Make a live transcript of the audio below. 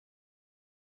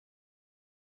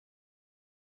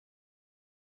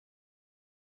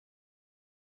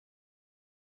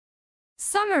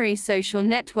Summary: social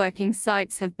networking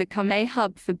sites have become a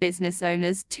hub for business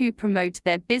owners to promote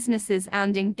their businesses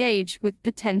and engage with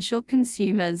potential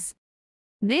consumers.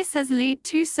 This has led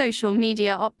to social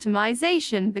media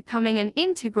optimization becoming an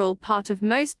integral part of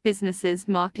most businesses'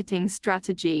 marketing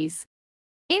strategies.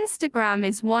 Instagram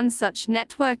is one such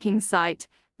networking site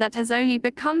that has only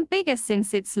become bigger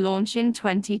since its launch in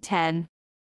 2010.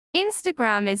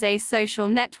 Instagram is a social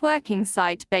networking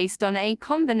site based on a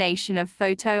combination of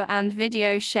photo and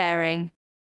video sharing.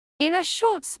 In a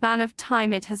short span of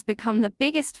time, it has become the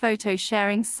biggest photo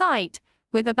sharing site,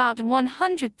 with about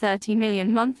 130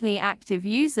 million monthly active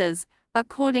users,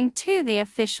 according to the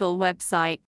official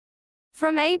website.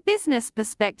 From a business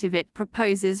perspective, it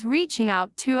proposes reaching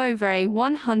out to over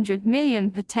 100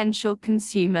 million potential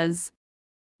consumers.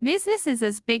 Businesses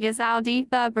as big as Audi,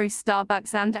 Burberry,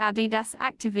 Starbucks, and Adidas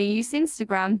actively use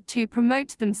Instagram to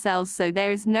promote themselves, so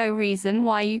there is no reason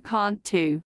why you can't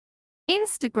too.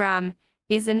 Instagram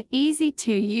is an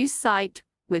easy-to-use site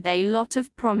with a lot of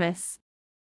promise.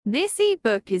 This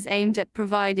ebook is aimed at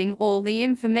providing all the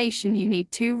information you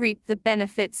need to reap the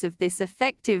benefits of this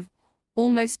effective,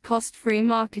 almost cost-free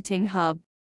marketing hub.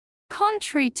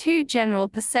 Contrary to general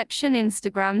perception,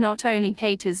 Instagram not only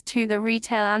caters to the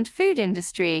retail and food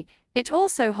industry, it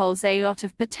also holds a lot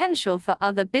of potential for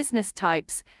other business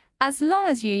types, as long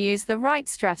as you use the right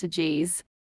strategies.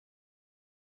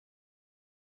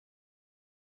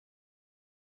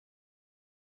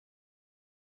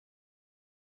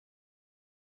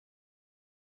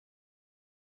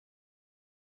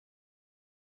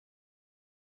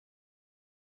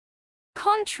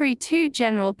 Contrary to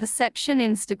general perception,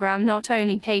 Instagram not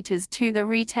only caters to the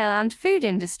retail and food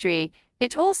industry,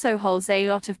 it also holds a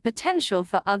lot of potential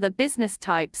for other business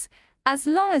types, as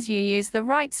long as you use the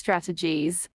right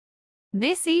strategies.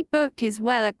 This ebook is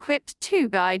well equipped to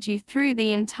guide you through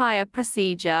the entire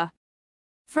procedure.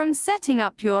 From setting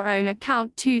up your own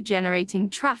account to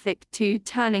generating traffic to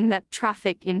turning that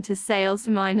traffic into sales.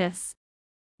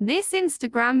 This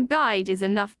Instagram guide is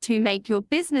enough to make your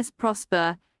business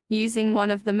prosper, using one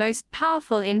of the most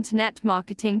powerful internet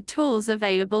marketing tools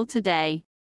available today.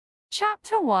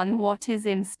 Chapter 1: What is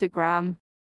Instagram?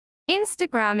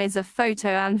 Instagram is a photo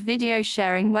and video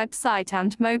sharing website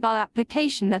and mobile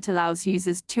application that allows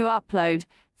users to upload,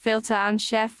 filter and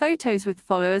share photos with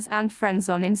followers and friends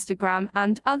on Instagram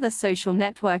and other social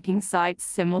networking sites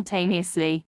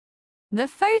simultaneously. The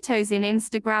photos in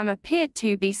Instagram appear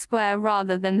to be square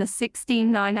rather than the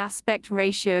 16:9 aspect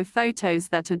ratio photos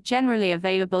that are generally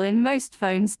available in most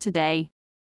phones today.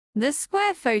 The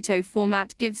square photo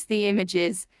format gives the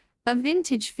images a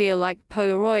vintage feel like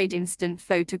Polaroid instant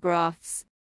photographs.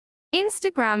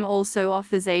 Instagram also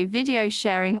offers a video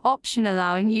sharing option,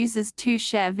 allowing users to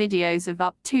share videos of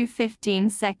up to 15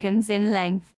 seconds in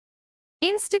length.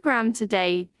 Instagram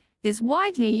today is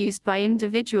widely used by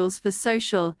individuals for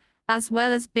social, as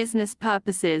well as business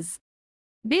purposes.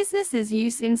 Businesses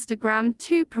use Instagram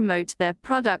to promote their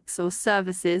products or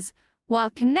services while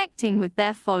connecting with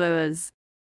their followers.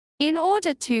 In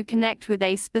order to connect with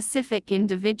a specific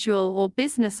individual or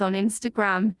business on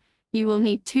Instagram, you will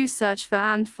need to search for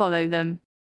and follow them.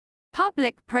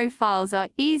 Public profiles are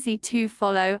easy to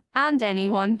follow, and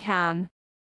anyone can.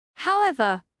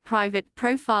 However, private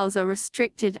profiles are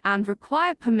restricted and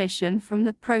require permission from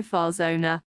the profile's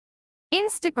owner.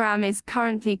 Instagram is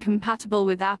currently compatible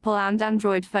with Apple and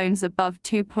Android phones above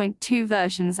 2.2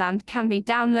 versions and can be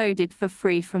downloaded for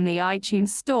free from the iTunes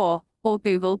Store or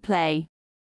Google Play.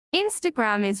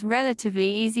 Instagram is relatively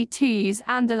easy to use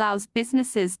and allows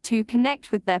businesses to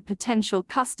connect with their potential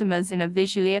customers in a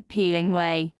visually appealing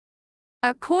way.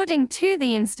 According to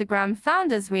the Instagram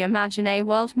founders, we imagine a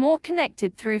world more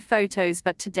connected through photos,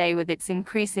 but today, with its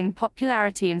increasing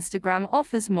popularity, Instagram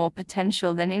offers more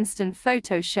potential than instant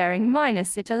photo sharing.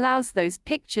 It allows those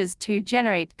pictures to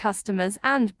generate customers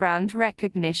and brand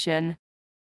recognition.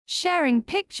 Sharing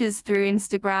pictures through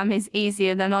Instagram is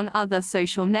easier than on other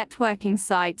social networking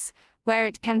sites, where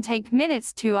it can take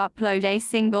minutes to upload a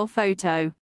single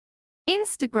photo.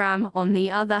 Instagram, on the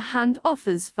other hand,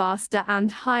 offers faster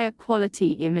and higher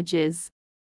quality images.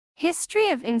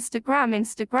 History of Instagram: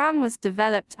 Instagram was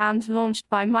developed and launched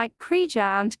by Mike Krieger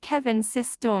and Kevin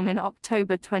Systrom in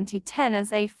October 2010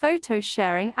 as a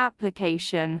photo-sharing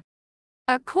application.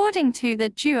 According to the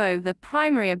duo, the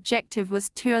primary objective was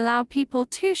to allow people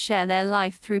to share their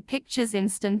life through pictures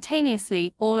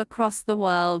instantaneously all across the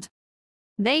world.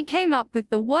 They came up with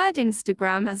the word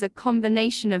Instagram as a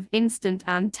combination of instant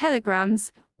and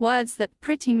telegrams, words that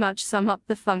pretty much sum up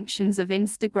the functions of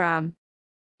Instagram.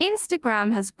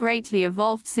 Instagram has greatly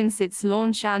evolved since its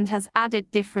launch and has added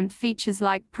different features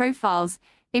like profiles,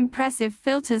 impressive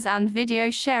filters and video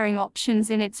sharing options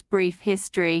in its brief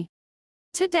history.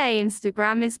 Today,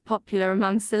 Instagram is popular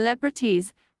among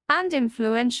celebrities and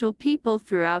influential people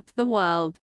throughout the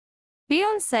world.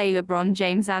 Beyoncé, LeBron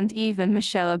James, and even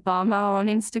Michelle Obama are on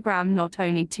Instagram not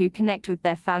only to connect with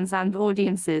their fans and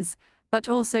audiences, but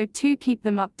also to keep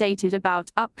them updated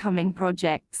about upcoming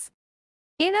projects.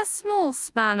 In a small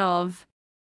span of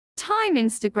time,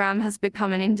 Instagram has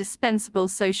become an indispensable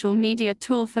social media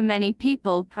tool for many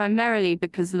people, primarily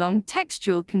because long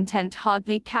textual content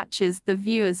hardly catches the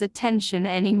viewer's attention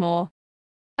anymore.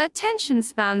 Attention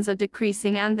spans are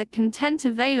decreasing and the content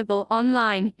available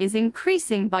online is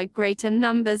increasing by greater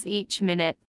numbers each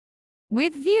minute.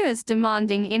 With viewers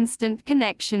demanding instant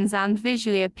connections and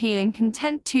visually appealing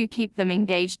content to keep them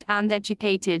engaged and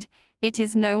educated, it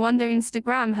is no wonder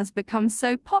Instagram has become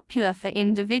so popular for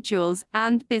individuals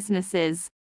and businesses.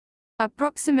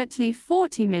 Approximately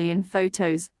 40 million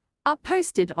photos are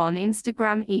posted on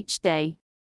Instagram each day.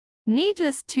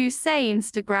 Needless to say,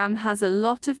 Instagram has a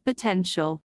lot of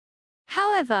potential.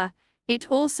 However, it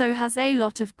also has a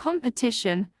lot of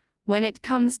competition when it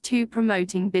comes to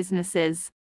promoting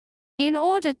businesses. In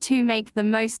order to make the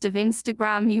most of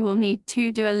Instagram, you will need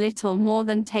to do a little more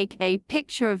than take a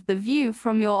picture of the view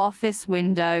from your office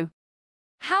window.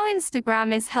 How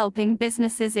Instagram is helping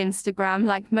businesses. Instagram,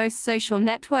 like most social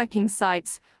networking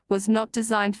sites, was not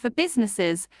designed for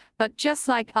businesses, but just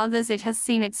like others, it has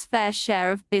seen its fair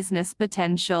share of business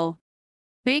potential.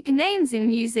 Big names in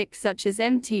music such as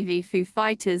MTV, Foo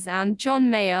Fighters, and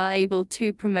John Mayer are able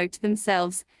to promote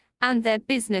themselves and their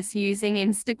business using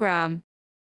Instagram.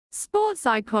 Sports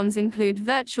icons include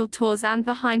virtual tours and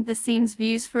behind-the-scenes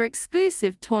views for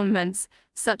exclusive tournaments,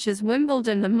 such as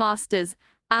Wimbledon, the Masters,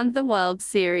 and the World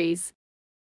Series.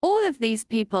 All of these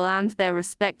people and their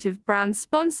respective brand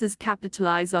sponsors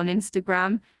capitalize on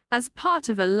Instagram as part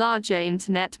of a larger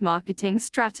internet marketing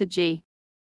strategy.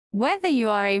 Whether you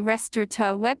are a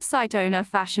restaurateur, website owner,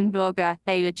 fashion blogger,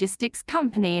 a logistics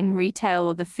company in retail,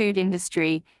 or the food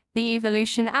industry, the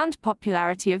evolution and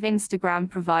popularity of Instagram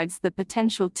provides the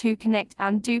potential to connect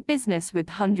and do business with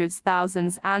hundreds,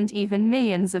 thousands, and even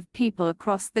millions of people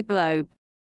across the globe.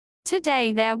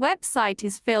 Today, their website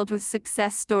is filled with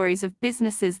success stories of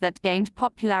businesses that gained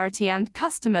popularity and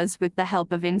customers with the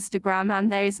help of Instagram,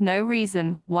 and there is no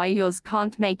reason why yours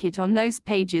can't make it on those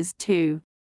pages too.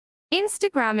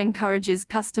 Instagram encourages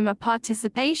customer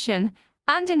participation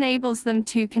and enables them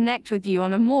to connect with you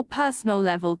on a more personal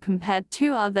level compared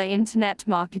to other internet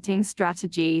marketing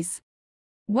strategies.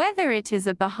 Whether it is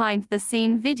a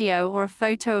behind-the-scene video or a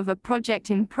photo of a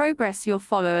project in progress, your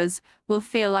followers will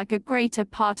feel like a greater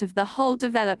part of the whole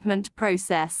development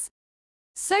process.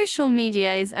 Social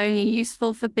media is only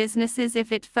useful for businesses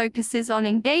if it focuses on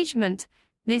engagement.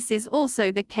 This is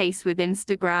also the case with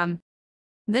Instagram.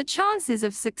 The chances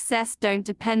of success don't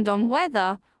depend on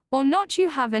whether or not you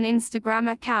have an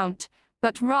Instagram account,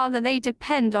 but rather they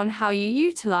depend on how you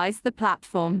utilize the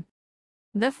platform.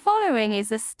 The following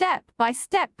is a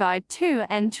step-by-step guide to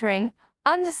entering,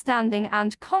 understanding,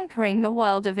 and conquering the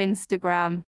world of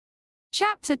Instagram.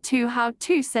 Chapter 2: How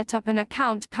to set up an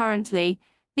account. Currently,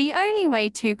 the only way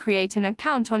to create an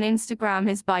account on Instagram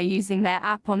is by using their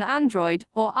app on Android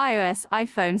or iOS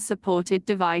iPhone-supported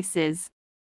devices.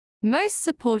 Most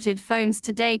supported phones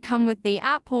today come with the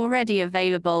app already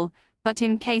available, but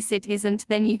in case it isn't,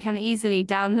 then you can easily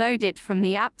download it from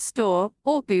the App Store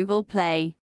or Google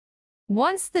Play.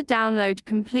 Once the download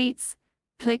completes,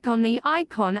 click on the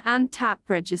icon and tap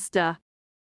Register.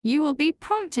 You will be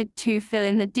prompted to fill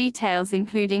in the details,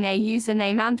 including a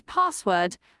username and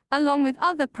password, along with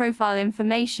other profile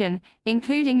information,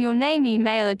 including your name,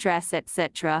 email address,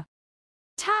 etc.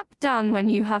 Tap Done when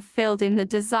you have filled in the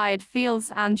desired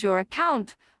fields, and your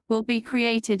account will be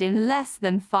created in less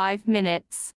than 5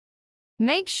 minutes.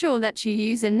 Make sure that you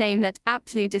use a name that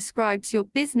aptly describes your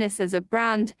business as a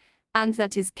brand, and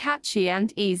that is catchy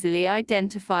and easily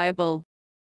identifiable.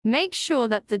 Make sure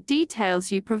that the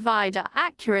details you provide are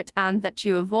accurate and that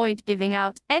you avoid giving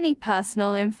out any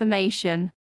personal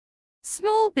information.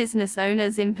 Small business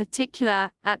owners in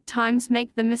particular, at times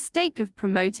make the mistake of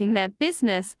promoting their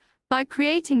business by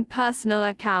creating personal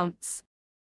accounts.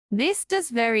 This does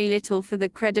very little for the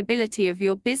credibility of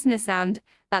your business and,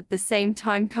 at the same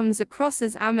time, comes across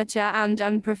as amateur and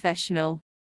unprofessional.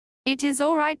 It is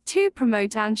alright to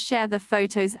promote and share the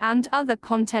photos and other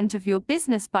content of your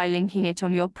business by linking it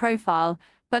on your profile,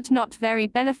 but not very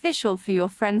beneficial for your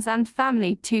friends and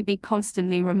family to be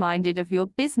constantly reminded of your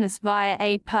business via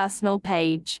a personal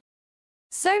page.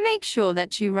 So make sure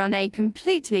that you run a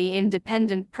completely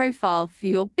independent profile for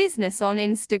your business on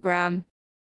Instagram.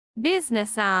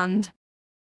 Business and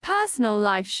Personal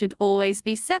life should always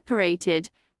be separated,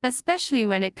 especially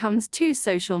when it comes to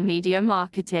social media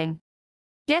marketing.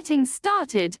 Getting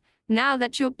started, now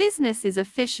that your business is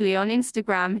officially on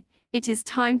Instagram, it is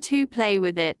time to play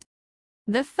with it.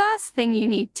 The first thing you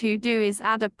need to do is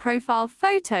add a profile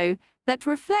photo that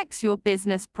reflects your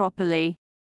business properly.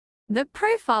 The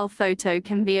profile photo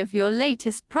can be of your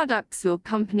latest products, your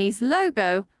company's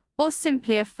logo, or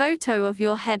simply a photo of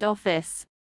your head office.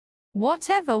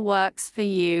 Whatever works for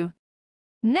you.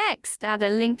 Next, add a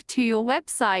link to your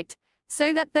website,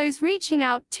 so that those reaching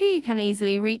out to you can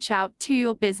easily reach out to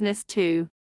your business too.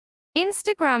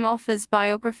 Instagram offers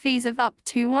biographies of up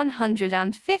to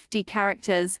 150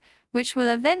 characters, which will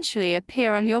eventually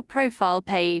appear on your profile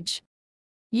page.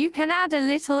 You can add a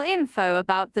little info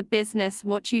about the business,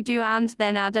 what you do, and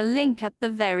then add a link at the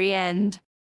very end.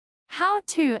 How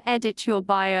to edit your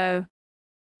bio.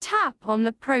 Tap on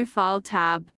the Profile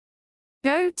tab.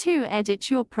 Go to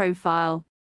Edit your profile.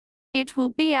 It will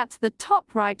be at the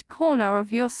top right corner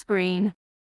of your screen.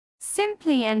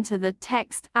 Simply enter the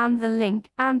text and the link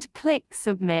and click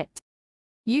Submit.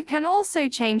 You can also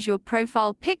change your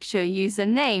profile picture,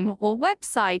 username, or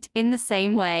website in the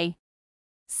same way.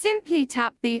 Simply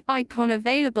tap the icon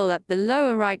available at the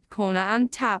lower right corner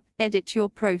and tap Edit your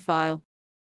profile.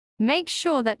 Make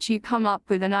sure that you come up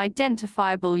with an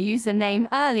identifiable username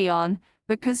early on,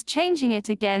 because changing it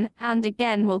again and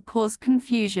again will cause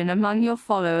confusion among your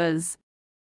followers.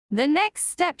 The next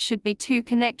step should be to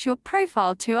connect your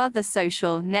profile to other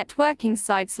social networking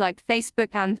sites like Facebook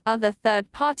and other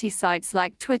third-party sites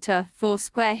like Twitter,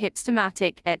 Foursquare,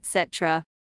 Hipstamatic, etc.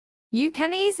 You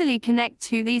can easily connect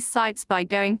to these sites by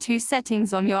going to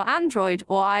Settings on your Android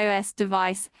or iOS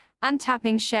device and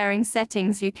tapping Sharing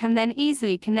Settings. You can then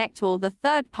easily connect all the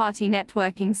third-party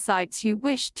networking sites you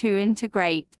wish to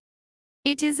integrate.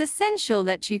 It is essential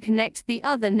that you connect the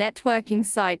other networking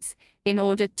sites in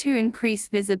order to increase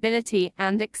visibility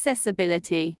and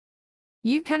accessibility.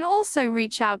 You can also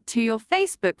reach out to your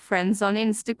Facebook friends on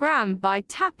Instagram by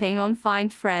tapping on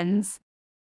Find Friends.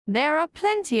 There are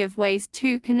plenty of ways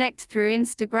to connect through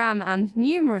Instagram and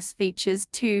numerous features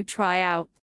to try out.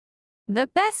 The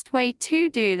best way to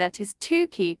do that is to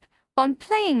keep on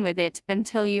playing with it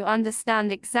until you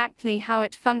understand exactly how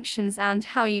it functions and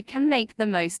how you can make the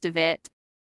most of it.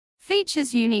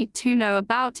 Features you need to know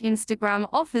about. Instagram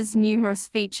offers numerous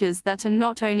features that are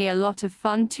not only a lot of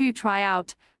fun to try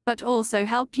out, but also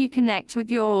help you connect with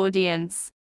your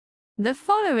audience. The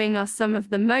following are some of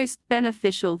the most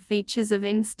beneficial features of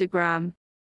Instagram.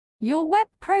 Your web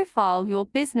profile. Your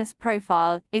business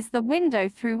profile is the window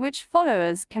through which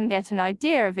followers can get an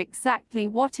idea of exactly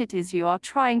what it is you are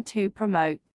trying to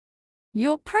promote.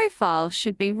 Your profile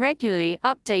should be regularly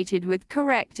updated with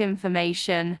correct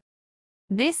information.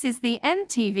 This is the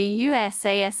MTV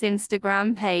USA's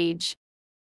Instagram page.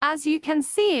 As you can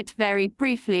see, it very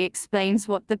briefly explains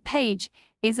what the page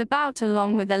is about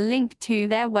along with a link to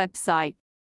their website.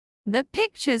 The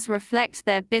pictures reflect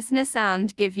their business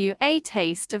and give you a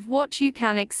taste of what you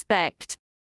can expect.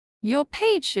 Your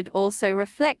page should also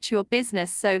reflect your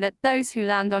business so that those who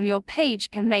land on your page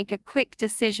can make a quick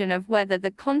decision of whether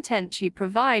the content you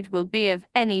provide will be of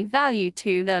any value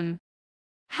to them.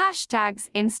 Hashtags.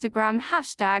 Instagram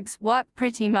hashtags work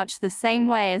pretty much the same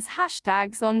way as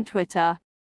hashtags on Twitter.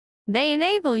 They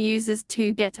enable users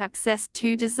to get access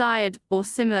to desired or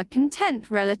similar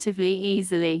content relatively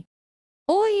easily.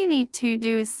 All you need to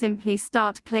do is simply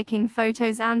start clicking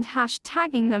photos and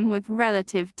hashtagging them with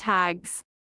relative tags.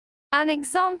 An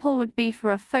example would be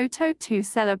for a photo to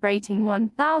celebrating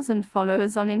 1,000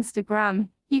 followers on Instagram.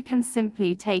 You can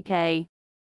simply take a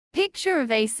picture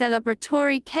of a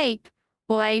celebratory cake,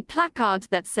 or a placard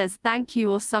that says thank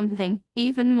you or something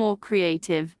even more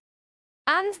creative.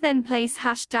 And then place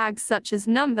hashtags such as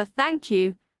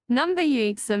 #thankyou,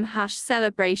 #some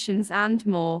 #celebrations and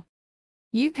more.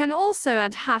 You can also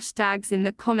add hashtags in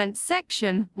the comments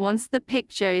section once the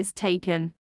picture is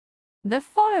taken. The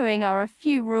following are a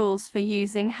few rules for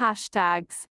using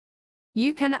hashtags.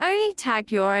 You can only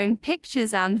tag your own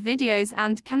pictures and videos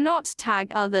and cannot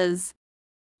tag others.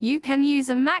 You can use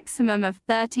a maximum of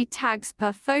 30 tags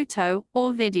per photo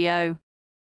or video.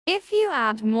 If you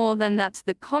add more than that,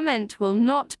 the comment will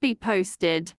not be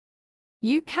posted.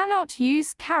 You cannot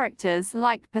use characters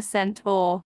like %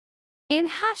 or in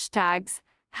hashtags.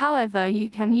 However, you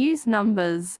can use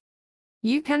numbers.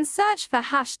 You can search for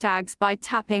hashtags by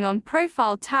tapping on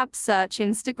Profile tab, Search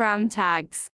Instagram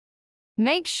tags.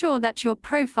 Make sure that your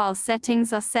profile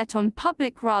settings are set on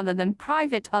public rather than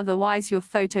private, otherwise your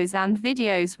photos and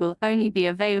videos will only be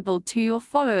available to your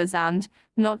followers and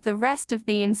not the rest of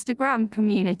the Instagram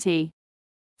community.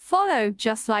 Follow,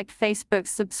 just like Facebook's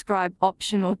subscribe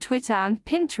option or Twitter and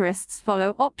Pinterest's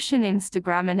follow option,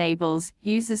 Instagram enables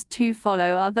users to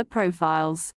follow other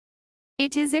profiles.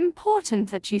 It is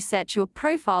important that you set your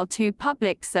profile to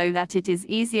public so that it is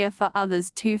easier for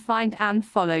others to find and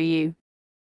follow you.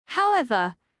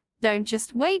 However, don't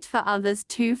just wait for others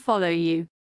to follow you.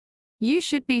 You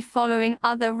should be following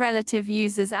other relative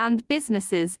users and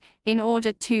businesses in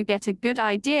order to get a good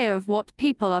idea of what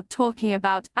people are talking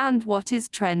about and what is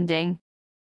trending.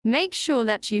 Make sure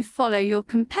that you follow your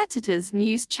competitors'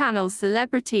 news channels,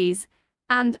 celebrities,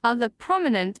 and other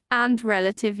prominent and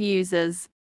relative users.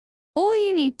 All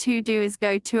you need to do is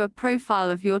go to a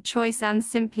profile of your choice and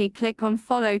simply click on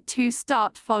follow to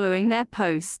start following their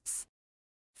posts.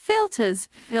 Filters.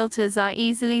 Filters are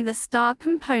easily the star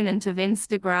component of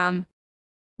Instagram.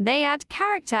 They add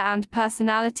character and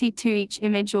personality to each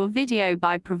image or video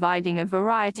by providing a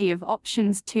variety of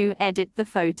options to edit the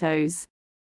photos.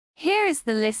 Here is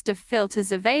the list of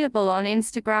filters available on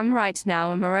Instagram right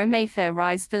now: Amaro, Mayfair,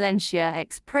 Rise, Valencia,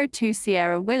 X Pro 2,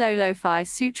 Sierra, Willow, Lo-Fi,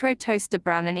 Sutro, Toaster,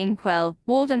 Brannan, Inkwell,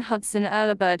 Walden, Hudson,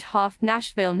 Erlebird, Half,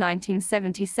 Nashville,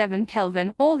 1977,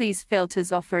 Kelvin. All these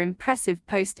filters offer impressive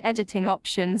post-editing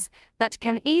options that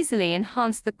can easily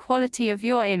enhance the quality of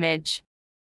your image.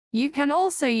 You can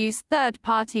also use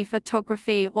third-party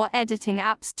photography or editing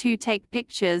apps to take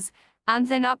pictures and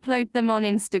then upload them on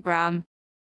Instagram.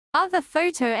 Other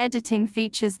photo editing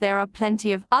features. There are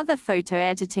plenty of other photo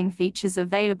editing features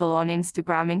available on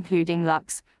Instagram, including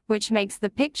Lux, which makes the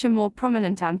picture more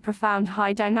prominent, and profound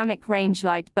high dynamic range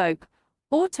light bokeh,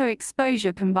 auto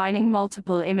exposure combining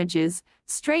multiple images,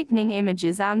 straightening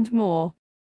images, and more.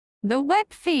 The web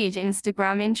feed.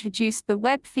 Instagram introduced the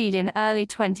web feed in early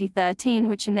 2013,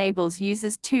 which enables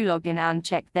users to log in and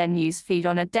check their news feed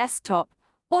on a desktop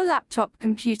or laptop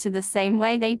computer the same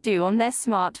way they do on their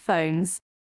smartphones.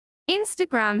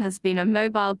 Instagram has been a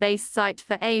mobile-based site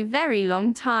for a very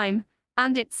long time,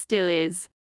 and it still is.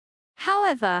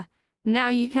 However, now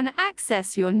you can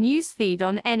access your newsfeed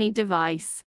on any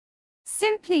device.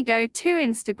 Simply go to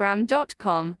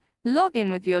Instagram.com, log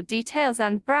in with your details,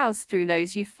 and browse through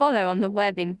those you follow on the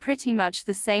web in pretty much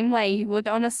the same way you would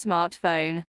on a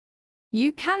smartphone.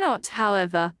 You cannot,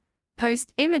 however,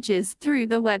 post images through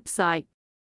the website.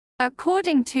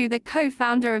 According to the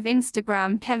co-founder of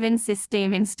Instagram, Kevin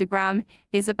System, Instagram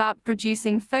is about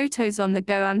producing photos on the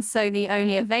go, and so the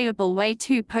only available way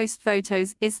to post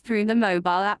photos is through the mobile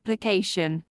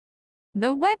application.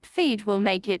 The web feed will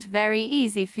make it very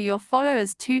easy for your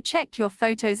followers to check your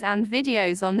photos and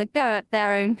videos on the go at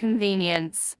their own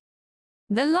convenience.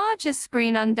 The larger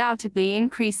screen undoubtedly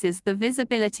increases the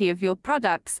visibility of your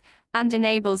products and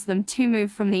enables them to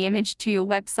move from the image to your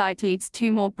website, leads to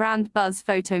more brand buzz.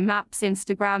 Photo Maps.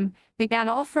 Instagram began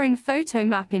offering Photo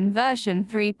Map in version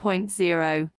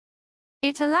 3.0.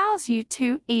 It allows you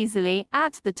to easily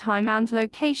add the time and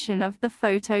location of the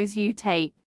photos you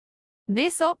take.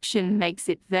 This option makes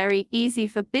it very easy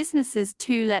for businesses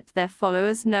to let their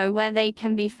followers know where they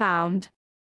can be found.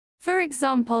 For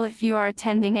example, if you are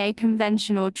attending a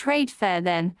convention or trade fair,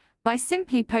 then, by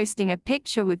simply posting a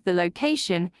picture with the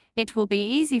location, it will be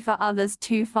easy for others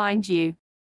to find you.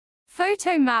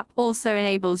 Photo Map also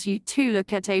enables you to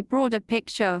look at a broader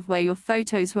picture of where your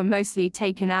photos were mostly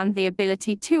taken and the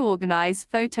ability to organize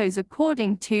photos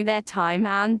according to their time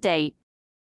and date.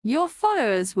 Your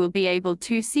followers will be able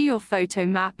to see your photo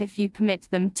map if you permit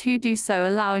them to do so,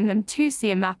 allowing them to see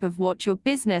a map of what your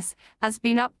business has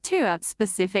been up to at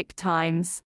specific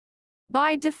times.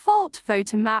 By default,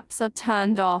 photo maps are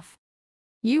turned off.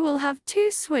 You will have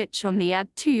to switch on the Add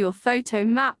to your photo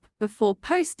map before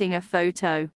posting a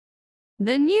photo.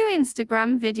 The new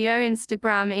Instagram video.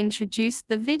 Instagram introduced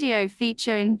the video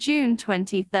feature in June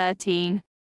 2013.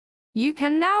 You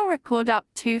can now record up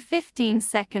to 15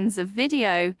 seconds of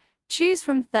video, choose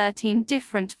from 13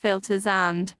 different filters,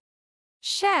 and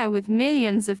share with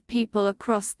millions of people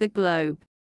across the globe.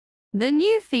 The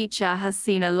new feature has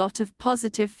seen a lot of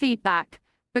positive feedback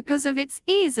because of its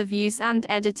ease of use and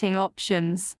editing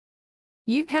options.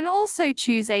 You can also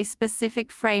choose a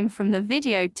specific frame from the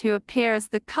video to appear as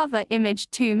the cover image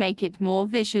to make it more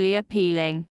visually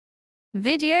appealing.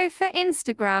 Video for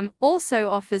Instagram also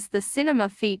offers the cinema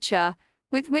feature,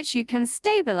 with which you can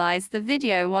stabilize the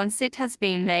video once it has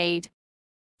been made.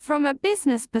 From a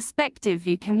business perspective,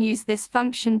 you can use this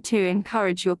function to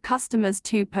encourage your customers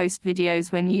to post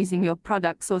videos when using your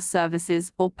products or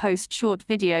services, or post short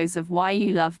videos of why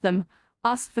you love them,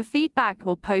 ask for feedback,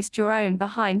 or post your own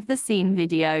behind-the-scene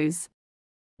videos.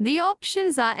 The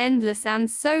options are endless, and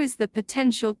so is the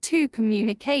potential to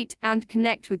communicate and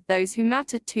connect with those who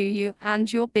matter to you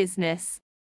and your business.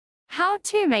 How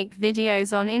to make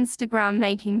videos on Instagram.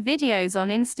 Making videos on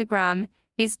Instagram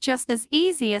is just as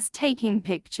easy as taking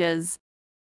pictures.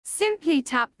 Simply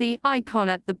tap the icon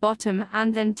at the bottom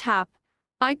and then tap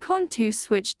icon to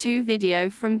switch to video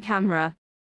from camera.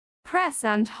 Press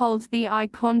and hold the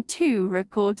icon to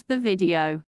record the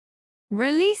video.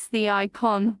 Release the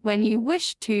icon when you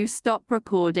wish to stop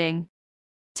recording.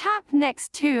 Tap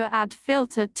next to add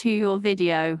filter to your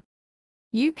video.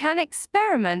 You can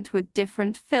experiment with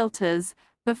different filters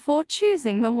before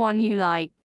choosing the one you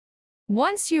like.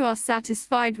 Once you are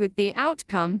satisfied with the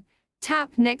outcome,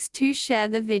 tap next to share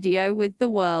the video with the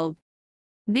world.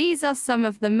 These are some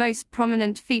of the most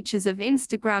prominent features of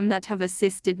Instagram that have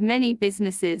assisted many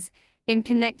businesses in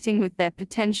connecting with their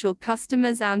potential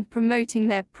customers and promoting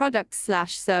their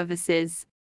products/services.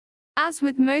 As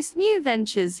with most new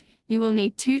ventures, you will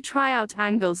need to try out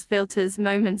angles, filters,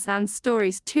 moments, and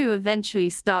stories to eventually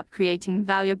start creating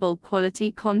valuable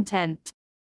quality content.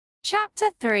 Chapter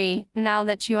 3. Now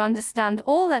that you understand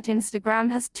all that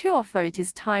Instagram has to offer, it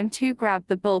is time to grab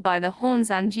the bull by the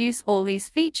horns and use all these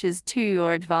features to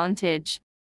your advantage.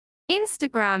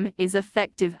 Instagram is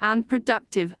effective and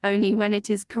productive only when it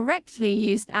is correctly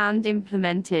used and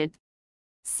implemented.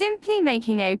 Simply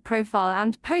making a profile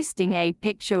and posting a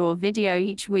picture or video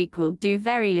each week will do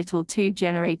very little to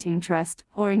generate interest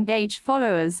or engage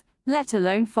followers, let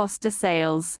alone foster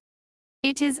sales.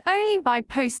 It is only by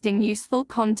posting useful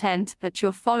content that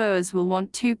your followers will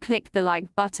want to click the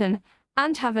like button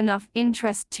and have enough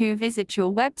interest to visit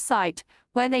your website,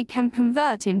 where they can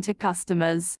convert into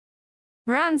customers.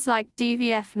 Brands like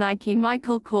DVF, Nike,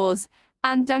 Michael Kors,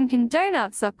 and Dunkin'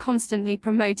 Donuts are constantly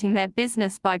promoting their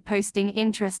business by posting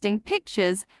interesting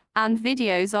pictures and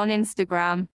videos on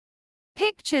Instagram.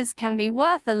 Pictures can be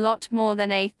worth a lot more than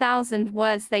 1,000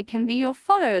 words. They can be your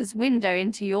followers' window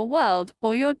into your world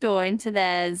or your door into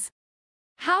theirs.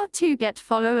 How to get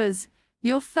followers?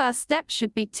 Your first step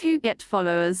should be to get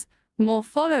followers. More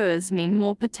followers mean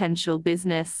more potential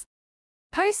business.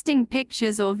 Posting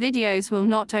pictures or videos will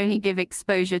not only give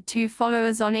exposure to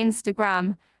followers on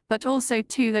Instagram, but also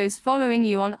to those following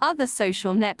you on other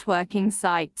social networking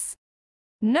sites.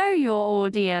 Know your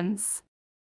audience.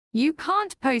 You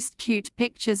can't post cute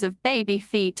pictures of baby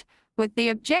feet with the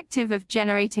objective of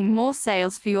generating more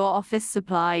sales for your office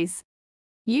supplies.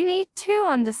 You need to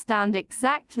understand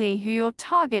exactly who your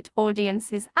target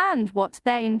audience is and what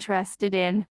they're interested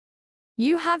in.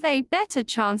 You have a better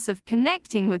chance of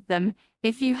connecting with them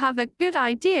if you have a good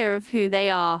idea of who they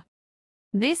are.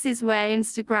 This is where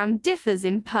Instagram differs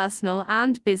in personal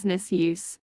and business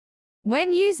use.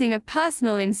 When using a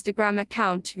personal Instagram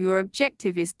account, your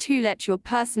objective is to let your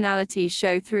personality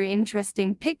show through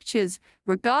interesting pictures,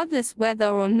 regardless whether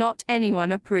or not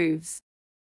anyone approves.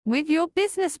 With your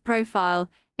business profile,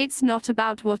 it's not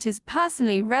about what is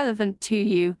personally relevant to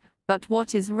you, but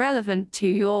what is relevant to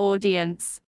your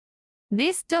audience.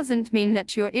 This doesn't mean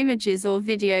that your images or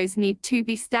videos need to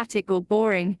be static or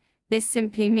boring. This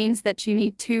simply means that you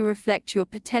need to reflect your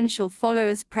potential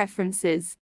followers'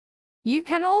 preferences. You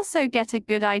can also get a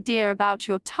good idea about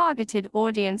your targeted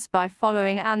audience by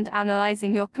following and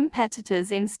analyzing your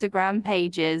competitors' Instagram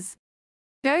pages.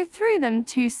 Go through them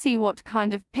to see what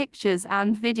kind of pictures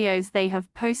and videos they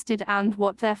have posted and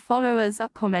what their followers are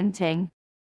commenting.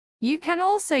 You can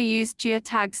also use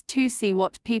geotags to see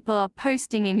what people are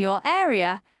posting in your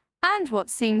area and what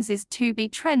seems to be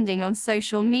trending on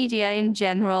social media in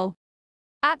general.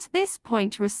 At this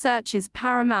point, research is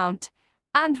paramount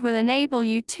and will enable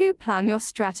you to plan your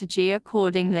strategy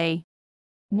accordingly.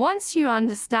 Once you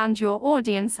understand your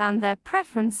audience and their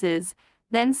preferences,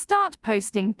 then start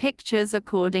posting pictures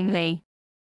accordingly.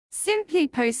 Simply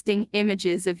posting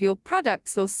images of your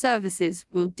products or services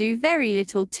will do very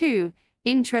little to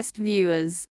interest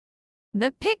viewers.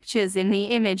 The pictures in the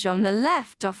image on the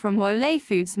left are from Wole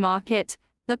Foods Market,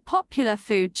 the popular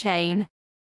food chain.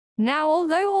 Now,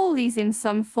 although all these in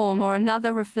some form or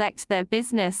another reflect their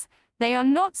business, they are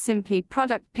not simply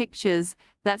product pictures.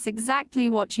 That's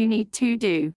exactly what you need to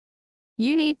do.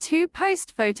 You need to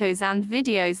post photos and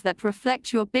videos that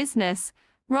reflect your business,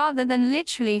 rather than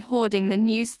literally hoarding the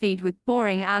newsfeed with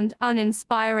boring and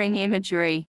uninspiring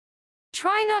imagery.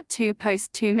 Try not to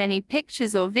post too many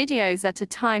pictures or videos at a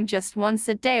time. Just once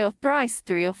a day or thrice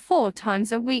 3 or 4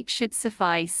 times a week should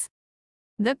suffice.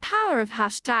 The power of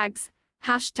hashtags.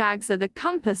 Hashtags are the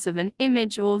compass of an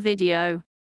image or video.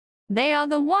 They are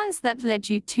the ones that led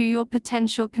you to your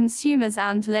potential consumers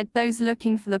and led those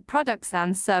looking for the products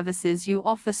and services you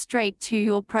offer straight to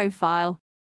your profile.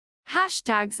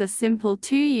 Hashtags are simple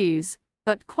to use,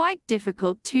 but quite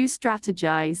difficult to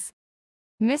strategize.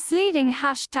 Misleading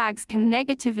hashtags can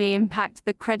negatively impact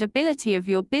the credibility of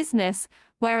your business,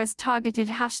 whereas targeted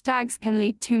hashtags can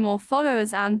lead to more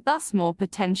followers and thus more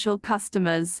potential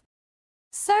customers.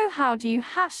 So how do you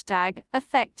hashtag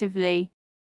effectively?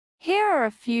 Here are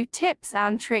a few tips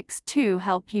and tricks to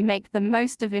help you make the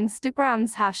most of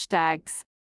Instagram's hashtags.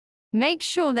 Make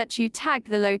sure that you tag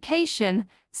the location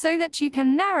so that you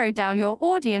can narrow down your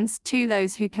audience to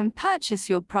those who can purchase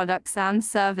your products and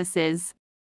services.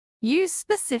 Use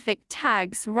specific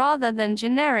tags rather than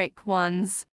generic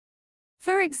ones.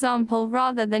 For example,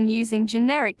 rather than using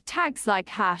generic tags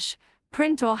like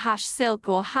 #print or #silk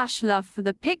or #love for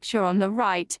the picture on the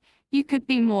right, you could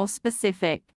be more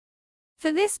specific.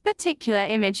 For this particular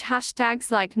image, hashtags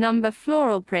like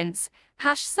 #floral prints,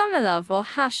 #summerlove or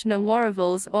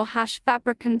 #noirevals or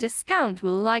 #fabricant discount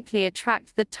will likely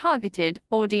attract the targeted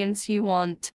audience you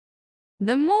want.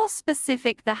 The more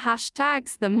specific the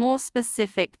hashtags, the more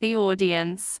specific the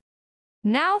audience.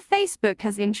 Now Facebook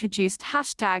has introduced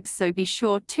hashtags, so be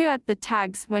sure to add the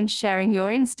tags when sharing your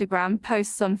Instagram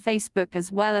posts on Facebook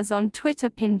as well as on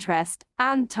Twitter, Pinterest,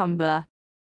 and Tumblr.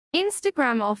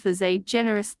 Instagram offers a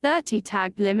generous 30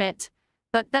 tag limit,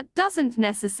 but that doesn't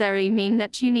necessarily mean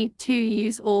that you need to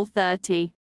use all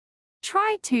 30.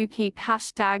 Try to keep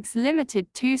hashtags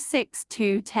limited to 6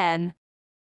 to 10.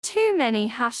 Too many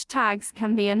hashtags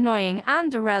can be annoying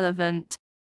and irrelevant.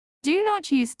 Do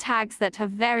not use tags that have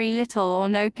very little or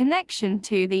no connection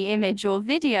to the image or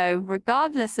video,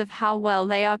 regardless of how well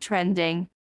they are trending.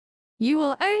 You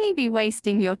will only be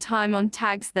wasting your time on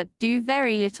tags that do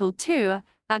very little to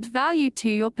add value to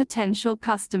your potential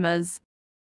customers.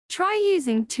 Try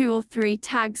using 2 or 3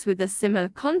 tags with a similar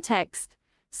context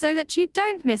so that you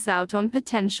don't miss out on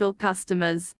potential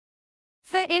customers.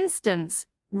 For instance,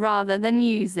 rather than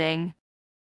using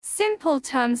simple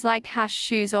terms like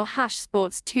 #shoes or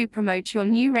 #sports to promote your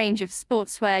new range of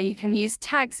sportswear, you can use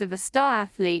tags of a star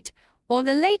athlete or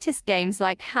the latest games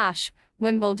like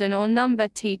 #Wimbledon or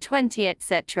T20,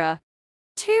 etc.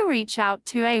 to reach out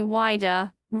to a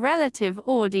wider, relative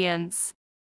audience.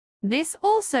 This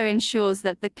also ensures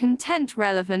that the content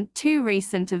relevant to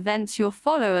recent events your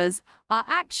followers are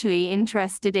actually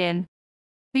interested in.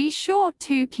 Be sure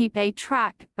to keep a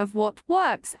track of what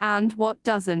works and what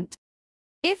doesn't.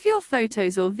 If your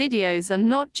photos or videos are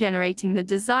not generating the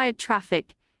desired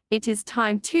traffic, it is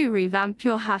time to revamp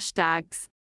your hashtags.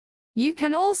 You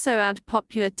can also add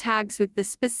popular tags with the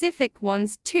specific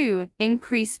ones to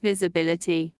increase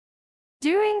visibility.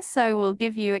 Doing so will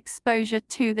give you exposure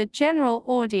to the general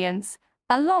audience,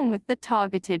 along with the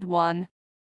targeted one.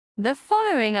 The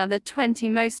following are the 20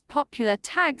 most popular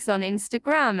tags on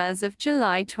Instagram as of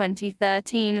July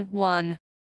 2013. 1.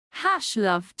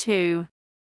 #love 2.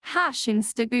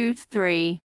 #instagood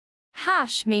 3.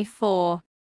 #me4.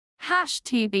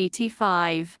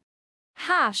 #tbt5.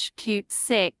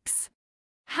 #cute6.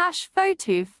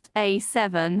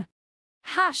 #photoft7.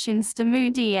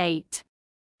 #instamoody8.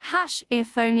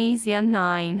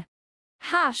 #iPhonesia9.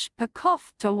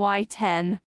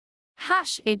 #pacofty10.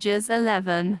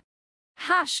 #idges11.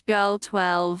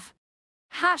 #girl12.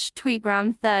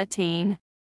 #tweegram13.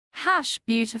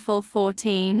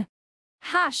 #beautiful14.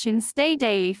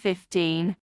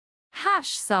 #instadaily15.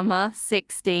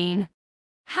 #summer16.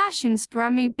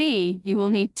 #instagramub. You will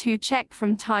need to check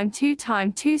from time to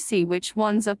time to see which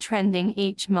ones are trending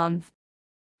each month.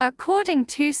 According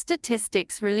to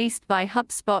statistics released by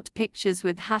HubSpot, pictures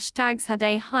with hashtags had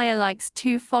a higher likes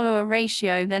to follower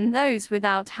ratio than those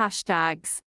without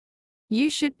hashtags. You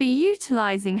should be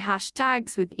utilizing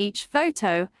hashtags with each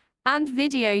photo and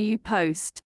video you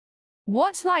post.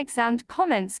 What likes and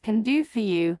comments can do for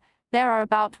you: there are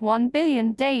about 1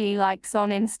 billion daily likes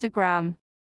on Instagram.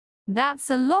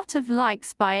 That's a lot of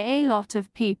likes by a lot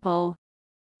of people.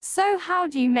 So how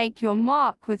do you make your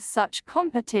mark with such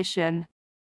competition?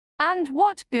 And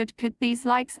what good could these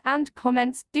likes and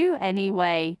comments do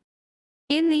anyway?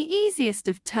 In the easiest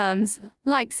of terms,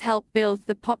 likes help build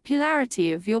the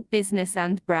popularity of your business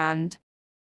and brand.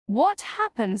 What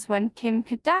happens when Kim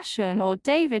Kardashian or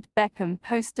David Beckham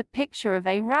post a picture of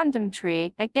a random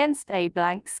tree against a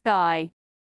blank sky?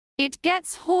 It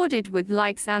gets hoarded with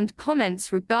likes and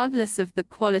comments regardless of the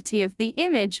quality of the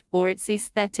image or its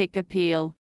aesthetic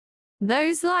appeal.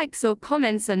 Those likes or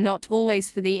comments are not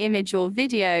always for the image or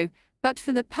video, but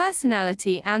for the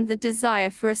personality and the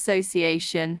desire for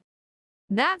association.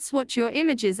 That's what your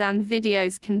images and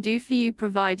videos can do for you,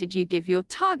 provided you give your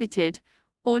targeted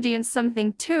audience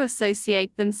something to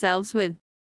associate themselves with.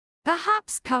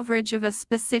 Perhaps coverage of a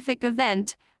specific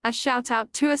event, a shout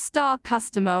out to a star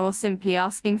customer, or simply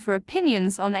asking for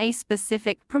opinions on a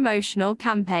specific promotional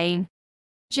campaign.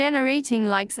 Generating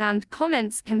likes and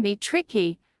comments can be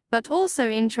tricky, but also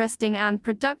interesting and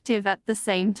productive at the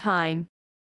same time.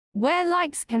 Where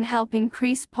likes can help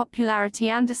increase popularity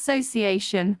and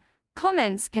association,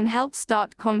 comments can help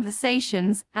start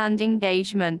conversations and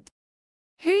engagement.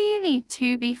 Who you need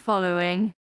to be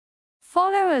following.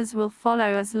 Followers will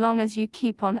follow as long as you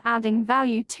keep on adding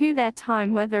value to their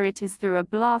time, whether it is through a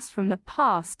blast from the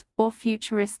past or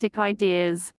futuristic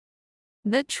ideas.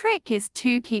 The trick is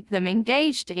to keep them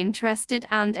engaged, interested,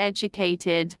 and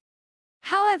educated.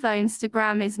 However,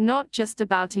 Instagram is not just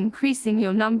about increasing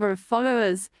your number of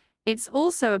followers, it's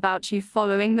also about you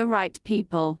following the right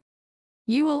people.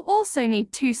 You will also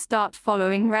need to start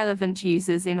following relevant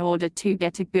users in order to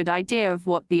get a good idea of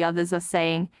what the others are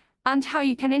saying, and how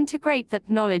you can integrate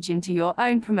that knowledge into your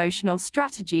own promotional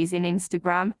strategies in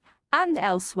Instagram and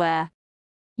elsewhere.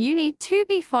 You need to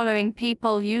be following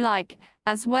people you like,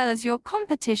 as well as your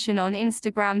competition on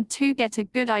Instagram, to get a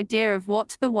good idea of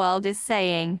what the world is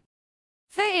saying.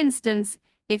 For instance,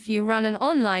 if you run an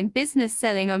online business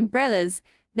selling umbrellas,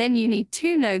 then you need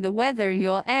to know the weather in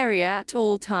your area at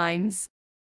all times.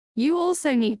 You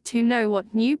also need to know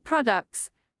what new products,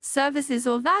 services,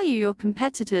 or value your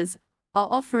competitors are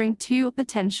offering to your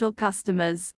potential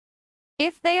customers.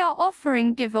 If they are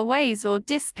offering giveaways or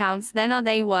discounts, then are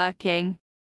they working?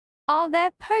 Are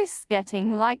their posts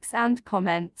getting likes and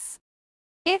comments?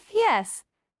 If yes,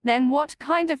 then what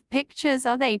kind of pictures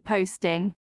are they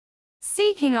posting?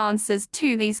 Seeking answers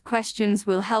to these questions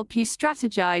will help you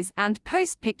strategize and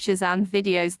post pictures and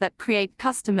videos that create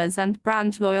customers and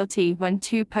brand loyalty. When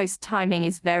to post, timing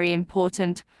is very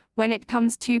important when it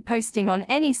comes to posting on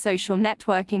any social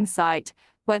networking site,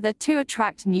 whether to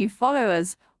attract new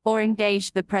followers or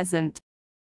engage the present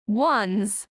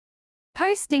ones.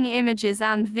 Posting images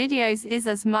and videos is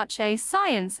as much a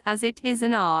science as it is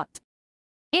an art.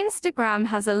 Instagram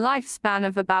has a lifespan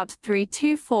of about 3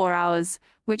 to 4 hours,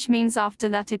 which means after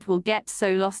that it will get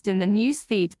so lost in the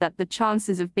newsfeed that the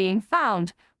chances of being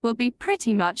found will be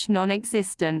pretty much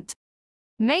non-existent.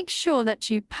 Make sure that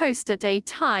you post at a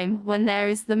time when there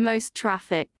is the most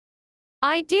traffic.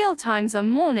 Ideal times are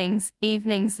mornings,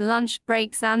 evenings, lunch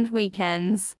breaks, and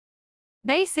weekends.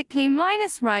 Basically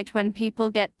minus right when people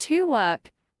get to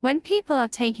work, when people are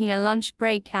taking a lunch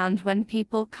break, and when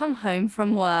people come home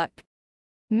from work.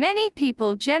 Many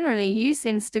people generally use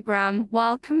Instagram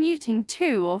while commuting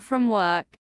to or from work.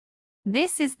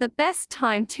 This is the best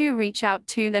time to reach out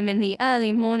to them in the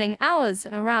early morning hours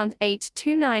around 8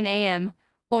 to 9 a.m.,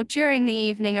 or during the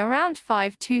evening around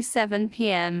 5 to 7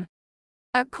 p.m.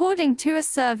 According to a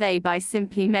survey by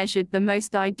Simply Measured, the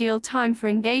most ideal time for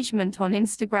engagement on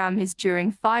Instagram is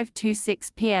during 5 to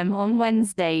 6 p.m. on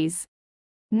Wednesdays.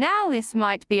 Now, this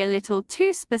might be a little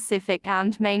too specific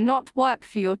and may not work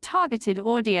for your targeted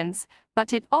audience,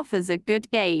 but it offers a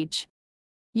good gauge.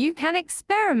 You can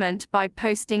experiment by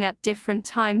posting at different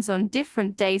times on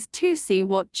different days to see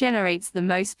what generates the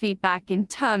most feedback in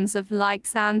terms of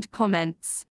likes and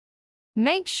comments.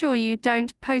 Make sure you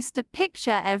don't post a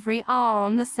picture every hour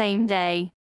on the same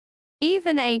day.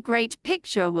 Even a great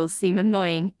picture will seem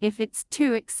annoying if it's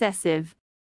too excessive.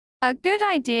 A good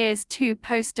idea is to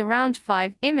post around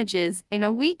 5 images in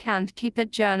a week and keep a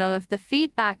journal of the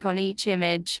feedback on each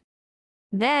image.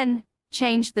 Then,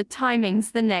 change the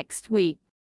timings the next week.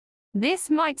 This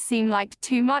might seem like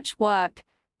too much work,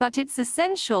 but it's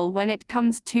essential when it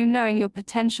comes to knowing your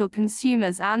potential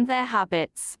consumers and their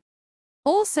habits.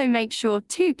 Also, make sure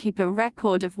to keep a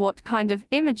record of what kind of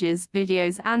images,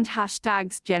 videos, and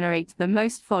hashtags generate the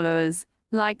most followers,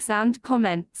 likes, and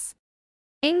comments.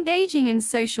 Engaging in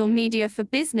social media for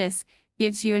business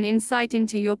gives you an insight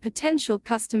into your potential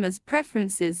customers'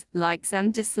 preferences, likes,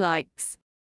 and dislikes.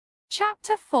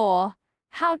 Chapter 4: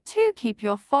 How to keep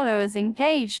your followers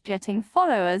engaged. Getting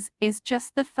followers is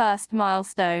just the first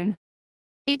milestone.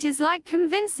 It is like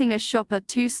convincing a shopper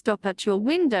to stop at your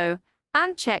window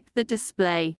and check the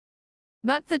display.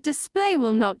 But the display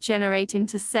will not generate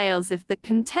into sales if the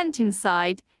content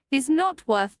inside is not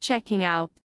worth checking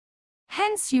out.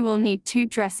 Hence, you will need to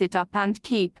dress it up and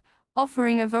keep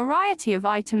offering a variety of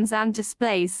items and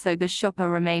displays so the shopper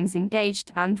remains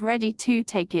engaged and ready to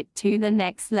take it to the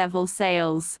next level.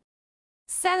 Sales.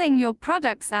 Selling your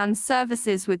products and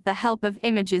services with the help of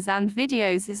images and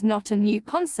videos is not a new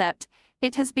concept.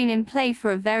 It has been in play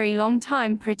for a very long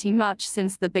time, pretty much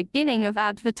since the beginning of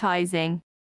advertising.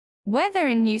 Whether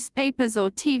in newspapers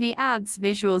or TV ads,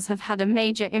 visuals have had a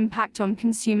major impact on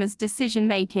consumers'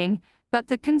 decision-making, but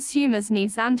the consumer's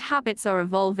needs and habits are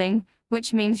evolving,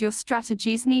 which means your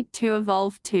strategies need to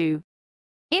evolve too.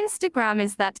 Instagram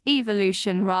is that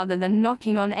evolution. Rather than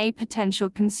knocking on a potential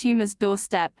consumer's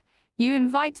doorstep, you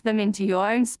invite them into your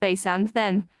own space and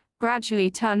then gradually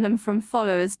turn them from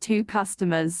followers to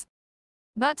customers.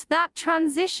 But that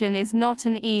transition is not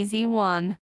an easy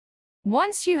one.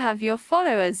 Once you have your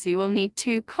followers, you will need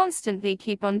to constantly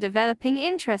keep on developing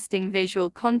interesting visual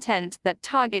content that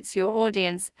targets your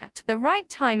audience at the right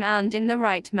time and in the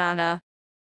right manner.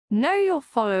 Know your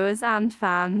followers and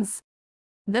fans.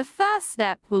 The first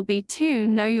step will be to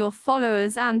know your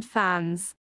followers and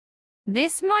fans.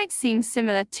 This might seem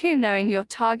similar to knowing your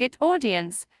target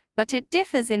audience, but it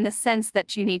differs in the sense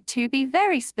that you need to be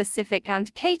very specific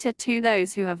and cater to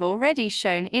those who have already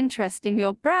shown interest in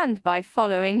your brand by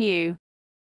following you.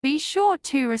 Be sure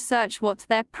to research what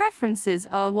their preferences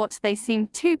are, what they seem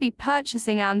to be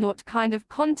purchasing, and what kind of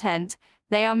content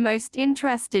they are most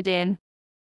interested in.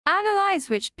 Analyze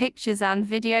which pictures and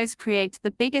videos create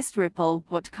the biggest ripple,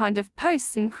 what kind of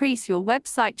posts increase your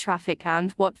website traffic,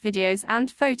 and what videos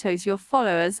and photos your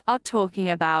followers are talking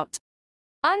about.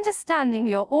 Understanding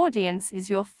your audience is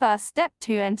your first step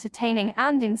to entertaining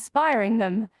and inspiring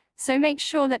them, so make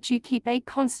sure that you keep a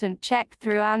constant check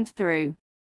through and through.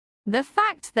 The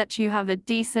fact that you have a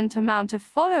decent amount of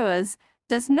followers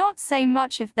does not say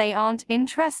much if they aren't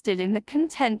interested in the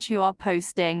content you are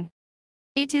posting.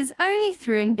 It is only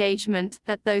through engagement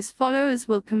that those followers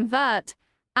will convert,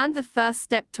 and the first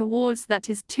step towards that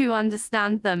is to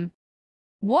understand them.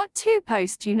 What to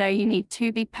post? You need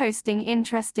to be posting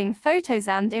interesting photos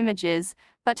and images,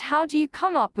 but how do you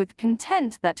come up with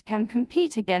content that can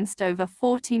compete against over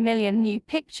 40 million new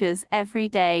pictures every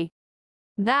day?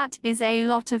 That is a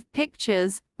lot of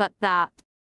pictures, but that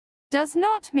does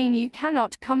not mean you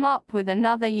cannot come up with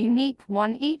another unique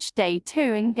one each day to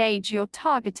engage your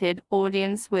targeted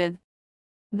audience with.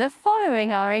 The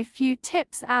following are a few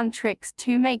tips and tricks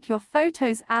to make your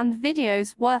photos and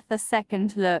videos worth a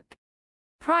second look.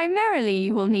 Primarily,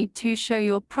 you will need to show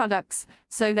your products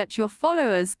so that your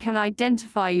followers can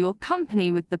identify your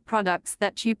company with the products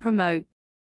that you promote.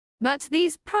 But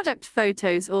these product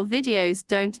photos or videos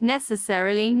don't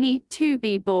necessarily need to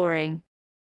be boring.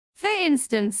 For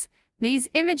instance, these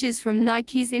images from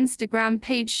Nike's Instagram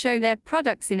page show their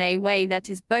products in a way that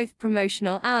is both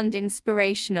promotional and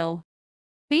inspirational.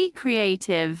 Be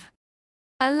creative.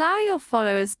 Allow your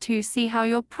followers to see how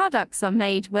your products are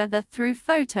made, whether through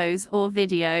photos or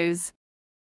videos.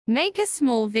 Make a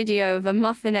small video of a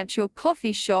muffin at your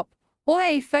coffee shop, or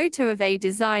a photo of a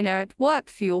designer at work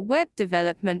for your web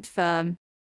development firm.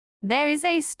 There is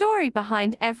a story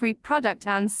behind every product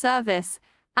and service,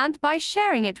 and by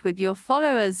sharing it with your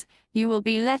followers, you will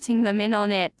be letting them in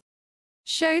on it.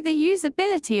 Show the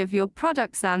usability of your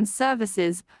products and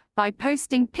services by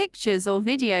posting pictures or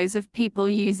videos of people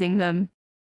using them.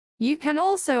 You can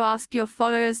also ask your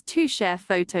followers to share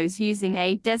photos using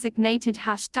a designated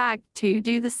hashtag to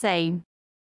do the same.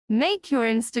 Make your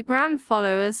Instagram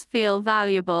followers feel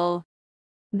valuable.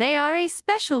 They are a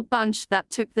special bunch that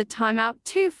took the time out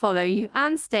to follow you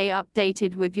and stay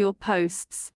updated with your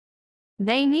posts.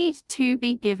 They need to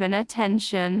be given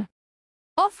attention.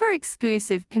 Offer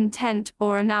exclusive content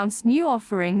or announce new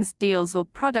offerings, deals, or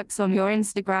products on your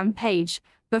Instagram page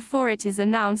before it is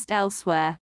announced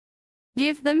elsewhere.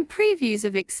 Give them previews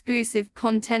of exclusive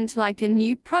content like a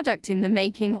new product in the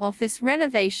making, office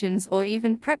renovations, or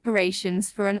even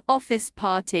preparations for an office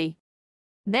party.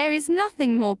 There is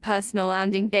nothing more personal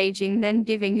and engaging than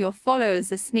giving your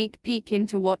followers a sneak peek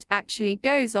into what actually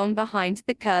goes on behind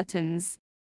the curtains.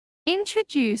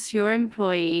 Introduce your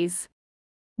employees.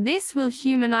 This will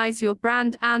humanize your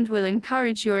brand and will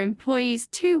encourage your employees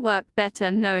to work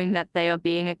better knowing that they are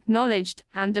being acknowledged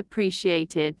and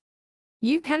appreciated.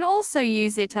 You can also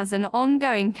use it as an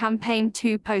ongoing campaign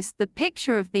to post the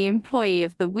picture of the employee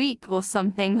of the week or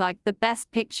something like the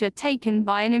best picture taken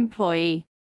by an employee.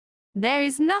 There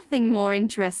is nothing more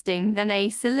interesting than a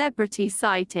celebrity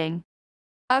sighting.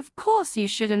 Of course, you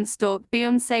shouldn't stalk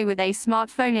Beyoncé with a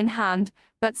smartphone in hand,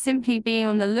 but simply being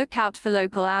on the lookout for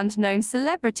local and known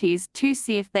celebrities to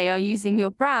see if they are using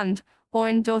your brand or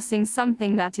endorsing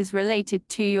something that is related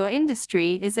to your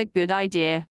industry is a good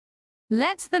idea.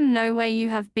 Let them know where you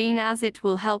have been, as it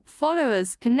will help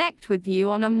followers connect with you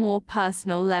on a more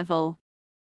personal level.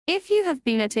 If you have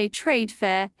been at a trade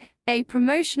fair, a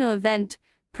promotional event,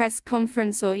 press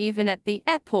conference, or even at the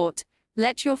airport,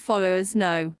 let your followers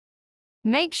know.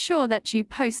 Make sure that you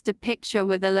post a picture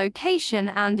with a location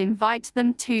and invite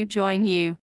them to join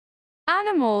you.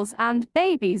 Animals and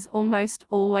babies almost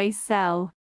always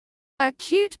sell. A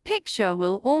cute picture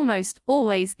will almost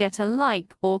always get a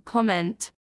like or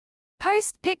comment.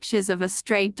 Post pictures of a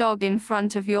stray dog in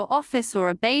front of your office or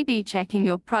a baby checking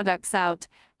your products out.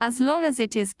 As long as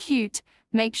it is cute,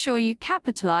 make sure you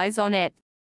capitalize on it.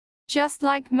 Just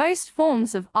like most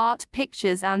forms of art,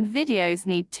 pictures and videos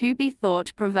need to be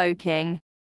thought-provoking.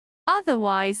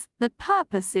 Otherwise, the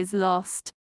purpose is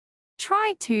lost.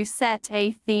 Try to set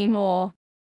a theme or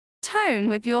tone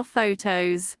with your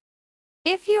photos.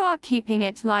 If you are keeping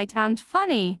it light and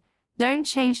funny, don't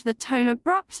change the tone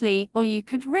abruptly or you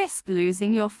could risk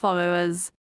losing your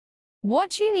followers.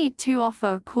 What you need to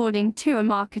offer, according to a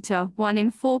marketer, 1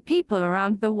 in 4 people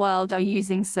around the world are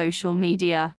using social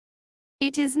media.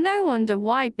 It is no wonder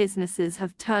why businesses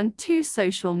have turned to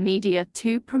social media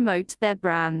to promote their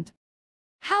brand.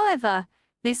 However,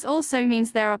 this also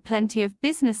means there are plenty of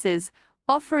businesses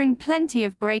offering plenty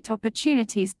of great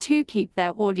opportunities to keep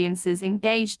their audiences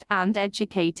engaged and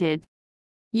educated.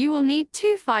 You will need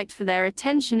to fight for their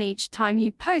attention each time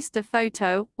you post a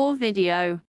photo or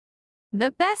video. The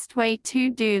best way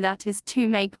to do that is to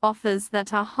make offers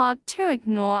that are hard to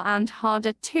ignore and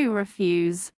harder to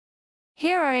refuse.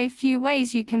 Here are a few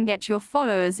ways you can get your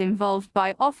followers involved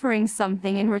by offering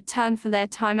something in return for their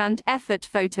time and effort.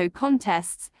 Photo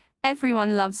contests.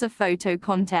 Everyone loves a photo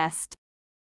contest.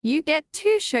 You get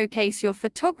to showcase your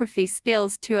photography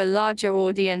skills to a larger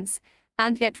audience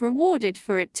and get rewarded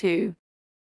for it too.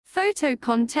 Photo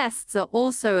contests are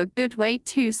also a good way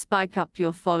to spike up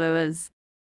your followers.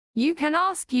 You can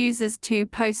ask users to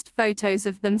post photos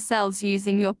of themselves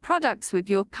using your products with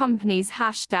your company's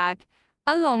hashtag,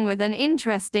 along with an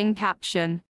interesting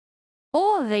caption.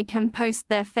 Or they can post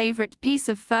their favorite piece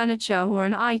of furniture or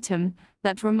an item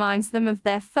that reminds them of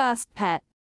their first pet.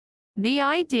 The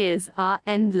ideas are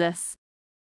endless.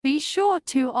 Be sure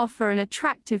to offer an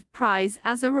attractive prize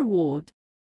as a reward.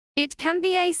 It can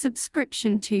be a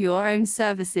subscription to your own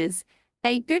services,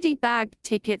 a goodie bag,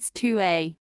 tickets to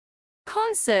a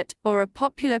concert, or a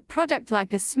popular product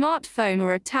like a smartphone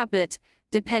or a tablet,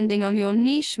 depending on your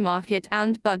niche market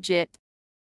and budget.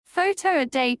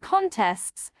 Photo-a-day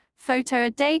contests.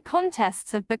 Photo-a-day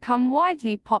contests have become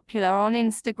widely popular on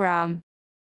Instagram.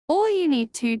 All you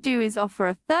need to do is offer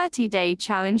a 30-day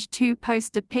challenge to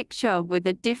post a picture with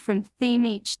a different theme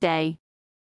each day.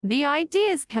 The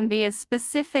ideas can be as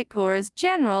specific or as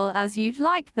general as you'd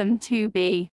like them to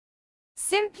be.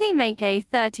 Simply make a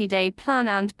 30-day plan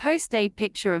and post a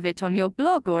picture of it on your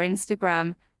blog or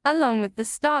Instagram, along with the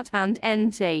start and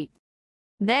end date.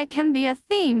 There can be a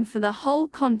theme for the whole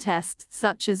contest,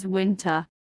 such as winter.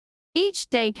 Each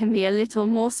day can be a little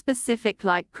more specific,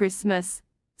 like Christmas,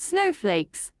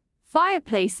 snowflakes,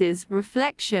 fireplaces,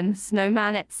 reflection,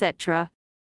 snowman, etc.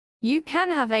 You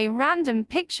can have a random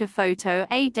picture photo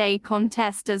a day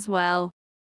contest as well.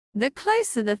 The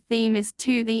closer the theme is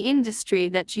to the industry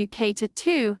that you cater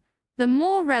to, the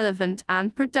more relevant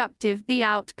and productive the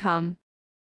outcome.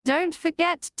 Don't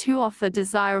forget to offer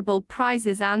desirable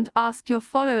prizes and ask your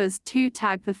followers to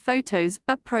tag the photos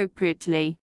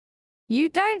appropriately. You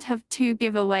don't have to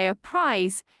give away a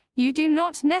prize. You do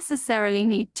not necessarily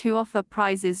need to offer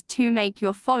prizes to make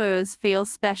your followers feel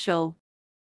special.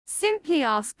 Simply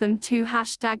ask them to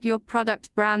hashtag your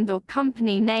product, brand, or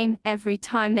company name every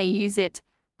time they use it,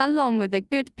 along with a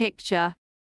good picture.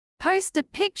 Post a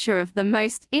picture of the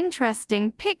most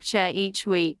interesting picture each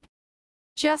week.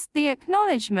 Just the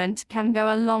acknowledgement can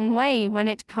go a long way when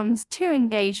it comes to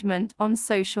engagement on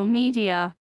social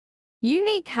media.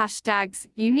 Unique hashtags.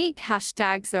 Unique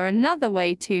hashtags are another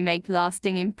way to make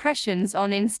lasting impressions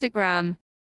on Instagram.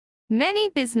 Many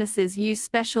businesses use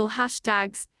special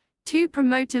hashtags to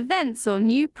promote events or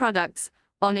new products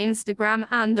on Instagram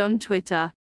and on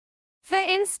Twitter. For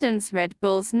instance, Red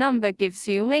Bull's number gives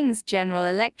you wings, General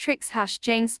Electric's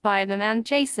 #Jane Spiderman, and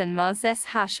Jason Mraz's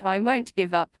 #I won't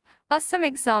give up are some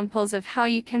examples of how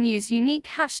you can use unique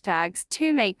hashtags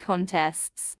to make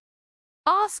contests.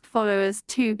 Ask followers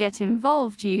to get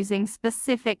involved using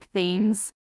specific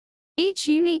themes. Each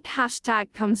unique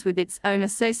hashtag comes with its own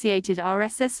associated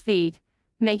RSS feed,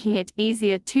 making it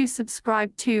easier to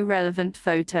subscribe to relevant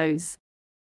photos.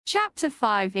 Chapter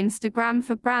 5. Instagram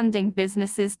for branding.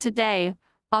 Businesses today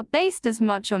are based as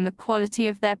much on the quality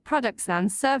of their products and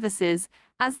services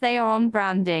as they are on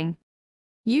branding.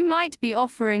 You might be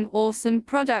offering awesome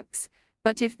products,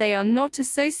 but if they are not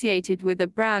associated with a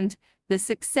brand, the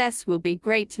success will be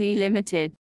greatly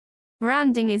limited.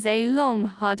 Branding is a long,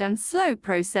 hard, and slow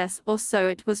process, or so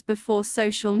it was before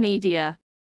social media.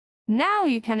 Now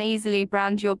you can easily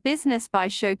brand your business by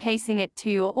showcasing it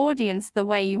to your audience the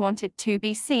way you want it to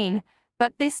be seen,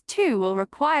 but this too will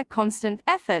require constant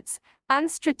efforts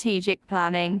and strategic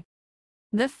planning.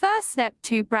 The first step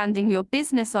to branding your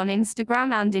business on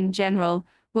Instagram and in general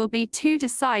will be to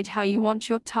decide how you want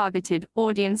your targeted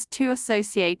audience to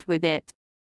associate with it.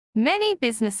 Many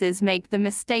businesses make the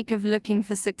mistake of looking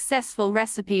for successful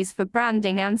recipes for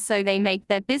branding, and so they make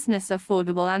their business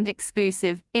affordable and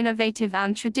exclusive, innovative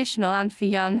and traditional, and for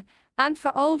young and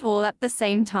for old all at the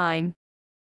same time.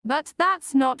 But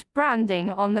that's not branding.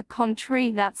 On the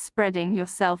contrary, that's spreading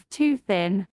yourself too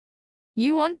thin.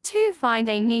 You want to find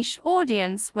a niche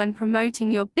audience when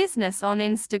promoting your business on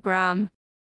Instagram.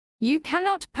 You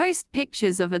cannot post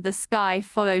pictures of the sky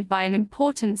followed by an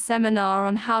important seminar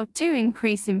on how to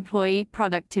increase employee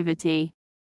productivity.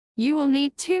 You will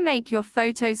need to make your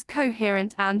photos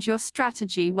coherent and your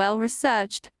strategy well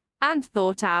researched and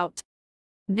thought out.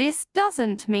 This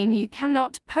doesn't mean you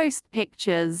cannot post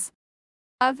pictures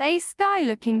of a sky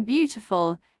looking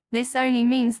beautiful. This only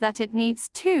means that it needs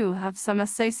to have some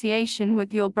association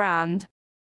with your brand.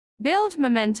 Build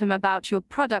momentum about your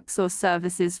products or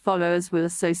services. Followers will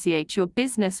associate your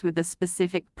business with a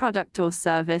specific product or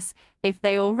service if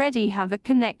they already have a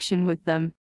connection with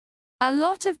them. A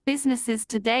lot of businesses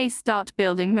today start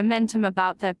building momentum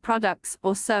about their products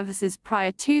or services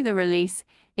prior to the release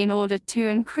in order to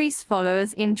increase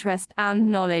followers' interest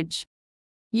and knowledge.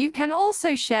 You can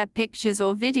also share pictures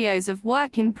or videos of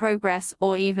work in progress,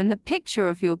 or even the picture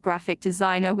of your graphic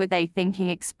designer with a thinking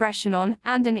expression on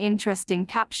and an interesting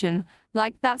caption,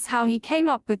 like "That's how he came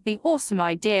up with the awesome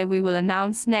idea we will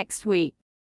announce next week."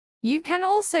 You can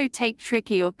also take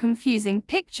tricky or confusing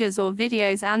pictures or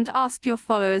videos and ask your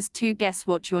followers to guess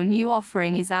what your new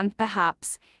offering is, and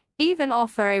perhaps even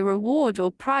offer a reward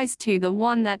or prize to the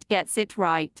one that gets it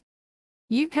right.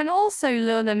 You can also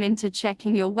lure them into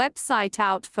checking your website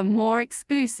out for more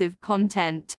exclusive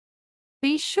content.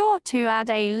 Be sure to add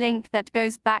a link that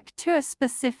goes back to a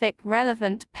specific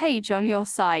relevant page on your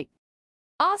site.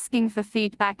 Asking for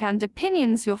feedback and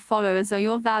opinions. Your followers are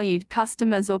your valued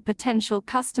customers or potential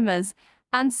customers,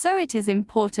 and so it is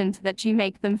important that you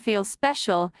make them feel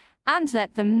special and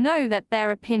let them know that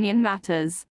their opinion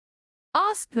matters.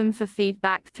 Ask them for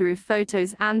feedback through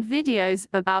photos and videos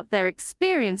about their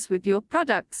experience with your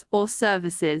products or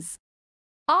services.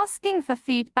 Asking for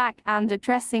feedback and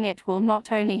addressing it will not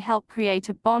only help create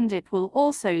a bond, it will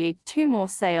also lead to more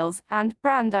sales and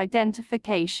brand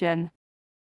identification.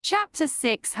 Chapter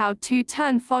 6: How to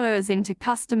turn followers into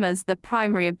customers. The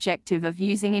primary objective of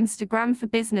using Instagram for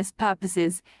business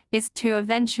purposes is to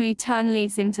eventually turn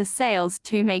leads into sales,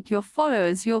 to make your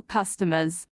followers your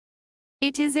customers.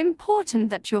 It is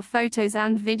important that your photos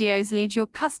and videos lead your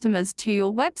customers to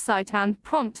your website and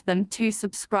prompt them to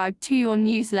subscribe to your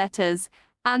newsletters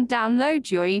and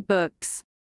download your ebooks.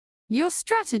 Your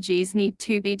strategies need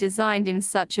to be designed in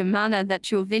such a manner that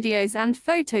your videos and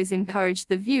photos encourage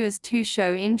the viewers to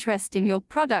show interest in your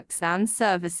products and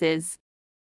services.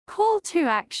 Call to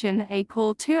action. A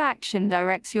call to action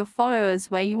directs your followers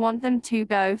where you want them to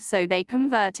go so they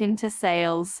convert into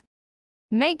sales.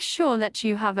 Make sure that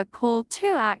you have a call to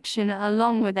action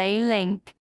along with a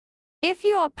link. If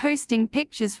you are posting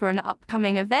pictures for an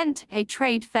upcoming event, a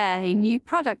trade fair, a new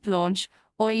product launch,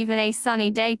 or even a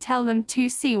sunny day, tell them to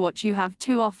see what you have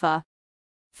to offer.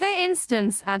 For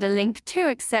instance, add a link to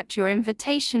accept your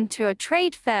invitation to a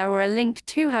trade fair, or a link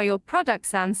to how your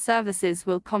products and services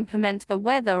will complement the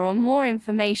weather, or more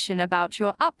information about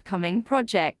your upcoming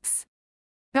projects.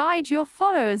 Guide your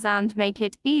followers and make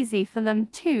it easy for them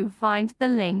to find the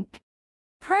link.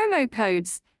 Promo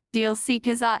codes. Deal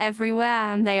seekers are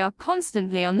everywhere, and they are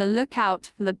constantly on the lookout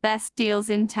for the best deals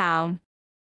in town.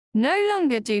 No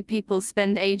longer do people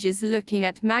spend ages looking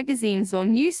at magazines or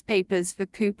newspapers for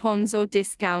coupons or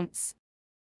discounts.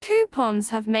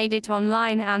 Coupons have made it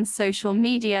online, and social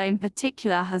media in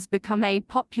particular has become a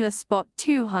popular spot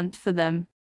to hunt for them.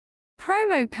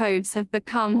 Promo codes have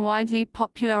become widely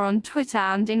popular on Twitter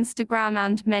and Instagram,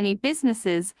 and many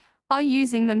businesses are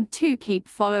using them to keep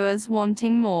followers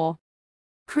wanting more.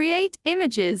 Create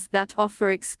images that offer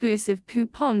exclusive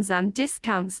coupons and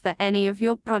discounts for any of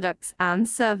your products and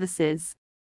services.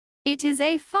 It is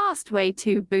a fast way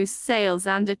to boost sales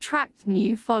and attract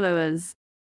new followers.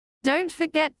 Don't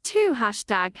forget to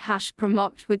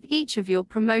 #promote with each of your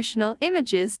promotional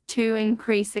images to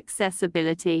increase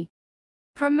accessibility.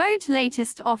 Promote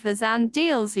latest offers and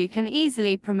deals. You can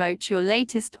easily promote your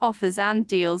latest offers and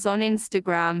deals on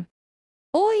Instagram.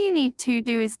 All you need to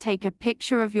do is take a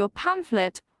picture of your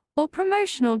pamphlet or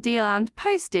promotional deal and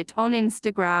post it on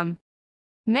Instagram.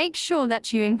 Make sure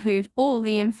that you include all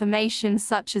the information,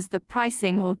 such as the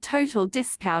pricing or total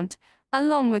discount,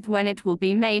 along with when it will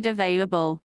be made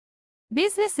available.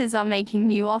 Businesses are making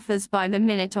new offers by the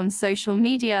minute on social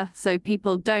media, so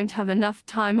people don't have enough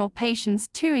time or patience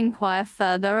to inquire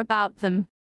further about them.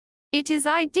 It is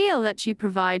ideal that you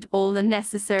provide all the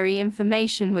necessary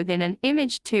information within an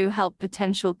image to help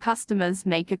potential customers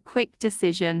make a quick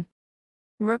decision.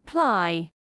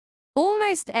 Reply.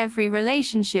 Almost every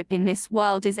relationship in this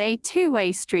world is a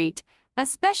two-way street,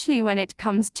 especially when it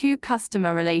comes to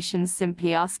customer relations.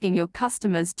 Simply asking your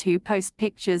customers to post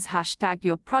pictures, hashtag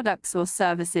your products or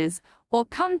services, or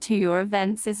come to your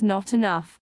events is not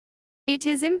enough. It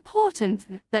is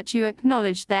important that you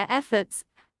acknowledge their efforts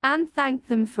and thank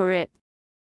them for it.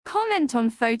 Comment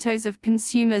on photos of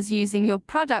consumers using your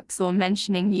products or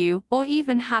mentioning you, or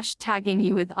even hashtagging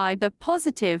you with either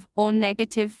positive or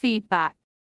negative feedback.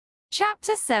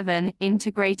 Chapter 7: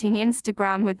 Integrating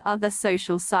Instagram with other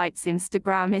social sites.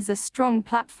 Instagram is a strong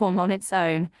platform on its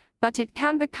own, but it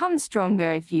can become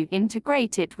stronger if you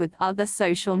integrate it with other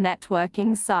social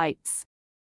networking sites.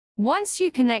 Once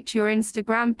you connect your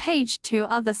Instagram page to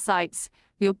other sites,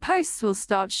 your posts will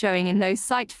start showing in those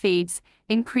site feeds,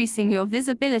 increasing your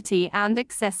visibility and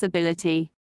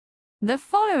accessibility. The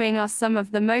following are some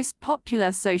of the most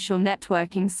popular social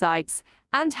networking sites,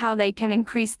 and how they can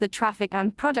increase the traffic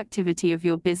and productivity of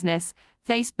your business.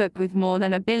 Facebook. With more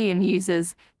than 1 billion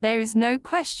users, there is no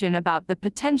question about the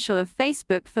potential of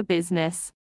Facebook for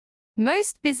business.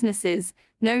 Most businesses,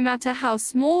 no matter how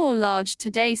small or large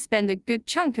today, spend a good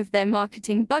chunk of their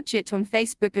marketing budget on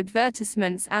Facebook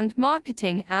advertisements and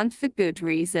marketing, and for good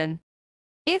reason.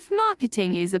 If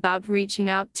marketing is about reaching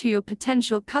out to your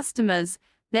potential customers,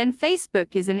 then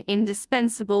Facebook is an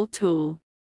indispensable tool.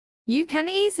 You can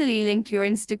easily link your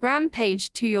Instagram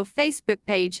page to your Facebook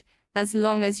page, as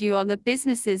long as you are the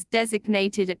business's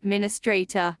designated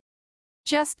administrator.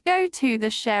 Just go to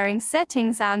the sharing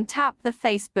settings and tap the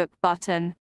Facebook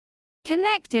button.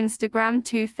 Connect Instagram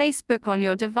to Facebook on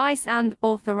your device and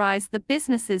authorize the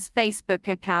business's Facebook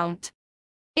account.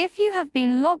 If you have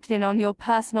been logged in on your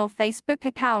personal Facebook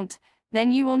account,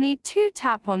 then you will need to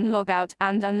tap on Logout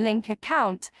and Unlink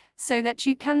Account, so that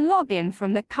you can log in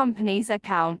from the company's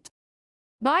account.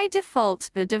 By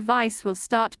default, the device will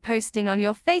start posting on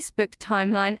your Facebook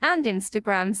timeline and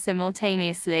Instagram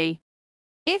simultaneously.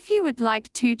 If you would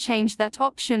like to change that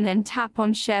option, then tap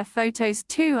on Share Photos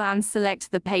to and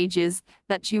select the pages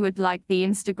that you would like the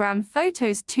Instagram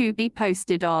photos to be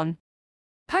posted on.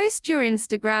 Post your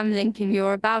Instagram link in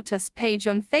your About Us page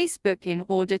on Facebook in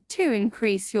order to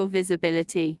increase your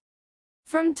visibility.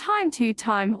 From time to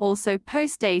time, also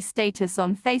post a status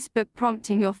on Facebook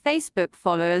prompting your Facebook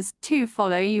followers to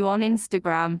follow you on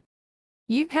Instagram.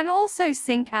 You can also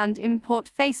sync and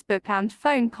import Facebook and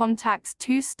phone contacts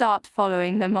to start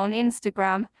following them on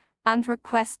Instagram, and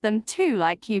request them to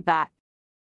like you back.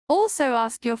 Also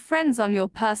ask your friends on your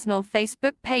personal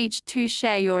Facebook page to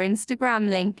share your Instagram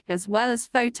link as well as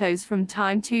photos from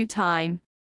time to time.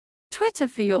 Twitter.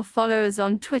 For your followers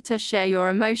on Twitter, share your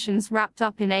emotions wrapped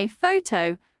up in a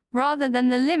photo, rather than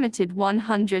the limited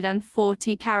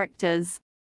 140 characters.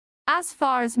 As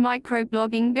far as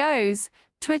microblogging goes,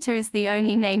 Twitter is the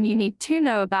only name you need to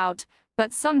know about,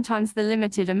 but sometimes the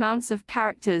limited amounts of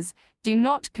characters do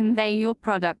not convey your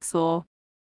products or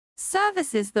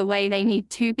services the way they need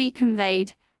to be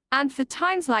conveyed, and for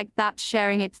times like that,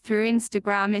 sharing it through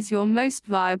Instagram is your most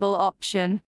viable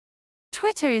option.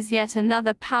 Twitter is yet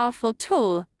another powerful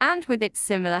tool, and with its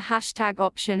similar hashtag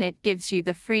option, it gives you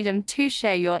the freedom to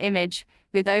share your image.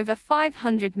 With over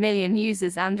 500 million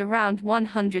users and around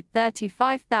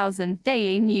 135,000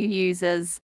 daily new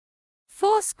users.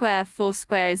 Foursquare.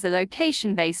 Foursquare is a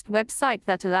location-based website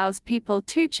that allows people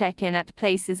to check in at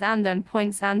places and earn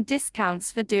points and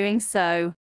discounts for doing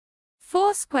so.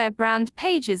 Foursquare brand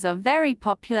pages are very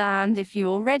popular, and if you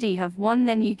already have one,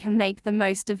 then you can make the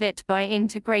most of it by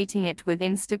integrating it with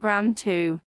Instagram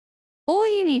too. All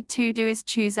you need to do is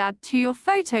choose Add to your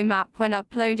photo map when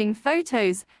uploading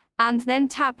photos, and then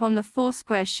tap on the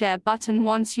Foursquare Share button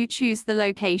once you choose the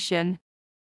location.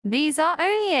 These are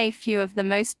only a few of the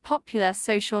most popular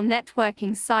social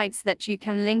networking sites that you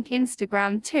can link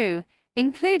Instagram to,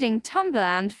 including Tumblr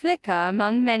and Flickr,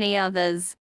 among many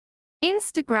others.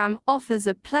 Instagram offers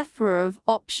a plethora of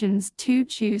options to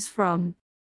choose from.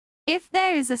 If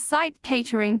there is a site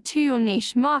catering to your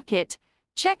niche market,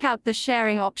 check out the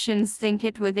sharing options. Sync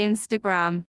it with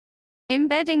Instagram.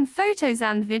 Embedding photos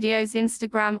and videos.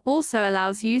 Instagram also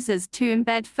allows users to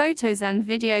embed photos and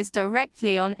videos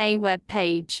directly on a web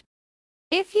page.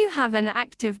 If you have an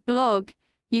active blog,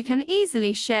 you can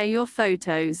easily share your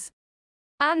photos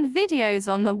and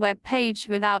videos on the web page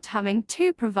without having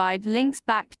to provide links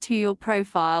back to your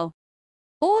profile.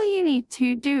 All you need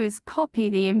to do is copy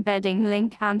the embedding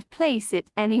link and place it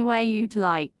anywhere you'd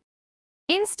like.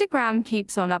 Instagram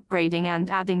keeps on upgrading and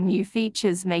adding new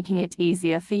features, making it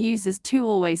easier for users to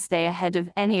always stay ahead of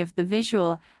any of the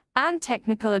visual and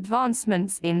technical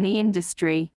advancements in the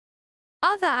industry.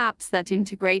 Other apps that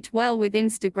integrate well with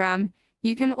Instagram.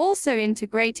 You can also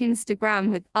integrate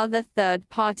Instagram with other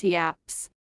third-party apps.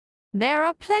 There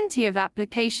are plenty of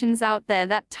applications out there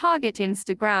that target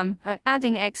Instagram,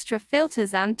 adding extra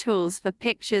filters and tools for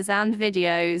pictures and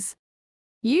videos.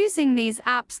 Using these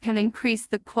apps can increase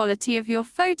the quality of your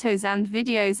photos and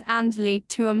videos and lead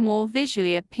to a more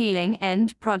visually appealing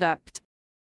end product.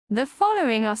 The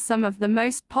following are some of the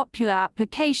most popular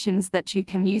applications that you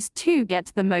can use to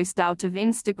get the most out of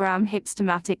Instagram.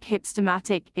 Hipstamatic.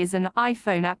 Hipstamatic is an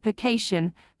iPhone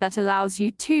application that allows you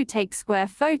to take square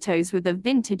photos with a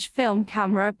vintage film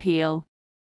camera appeal.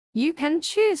 You can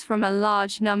choose from a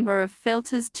large number of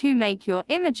filters to make your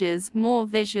images more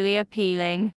visually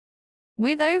appealing.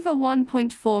 With over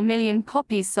 1.4 million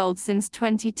copies sold since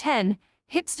 2010,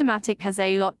 Hipstamatic has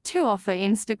a lot to offer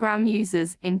Instagram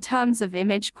users in terms of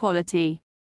image quality.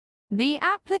 The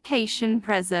application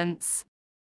presents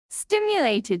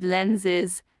stimulated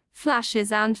lenses,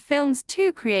 flashes and films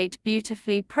to create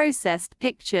beautifully processed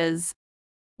pictures.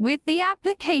 With the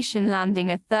application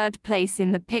landing a third place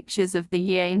in the Pictures of the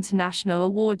Year International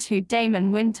Award to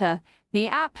Damon Winter, the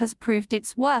app has proved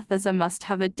its worth as a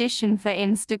must-have addition for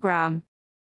Instagram.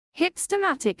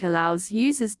 Hipstamatic allows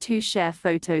users to share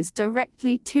photos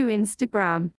directly to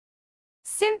Instagram.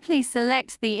 Simply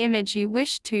select the image you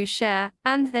wish to share,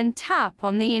 and then tap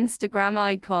on the Instagram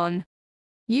icon.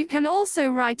 You can also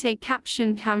write a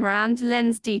caption, camera and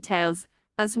lens details,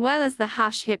 as well as the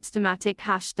 #Hipstamatic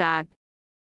hashtag.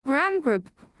 GramGroup.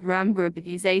 GramGroup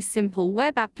is a simple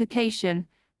web application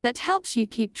that helps you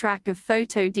keep track of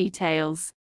photo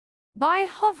details. By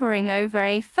hovering over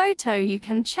a photo, you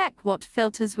can check what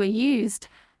filters were used,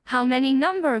 how many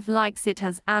number of likes it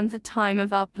has, and the time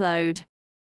of upload.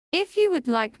 If you would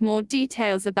like more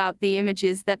details about the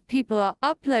images that people are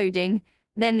uploading,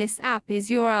 then this app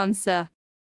is your answer.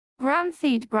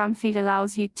 GramFeed. GramFeed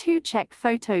allows you to check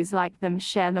photos, like them,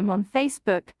 share them on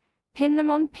Facebook, pin them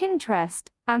on Pinterest,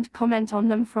 and comment on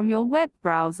them from your web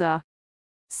browser.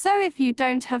 So if you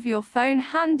don't have your phone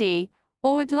handy,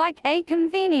 or would like a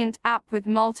convenient app with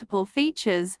multiple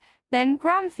features, then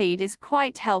GramFeed is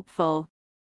quite helpful.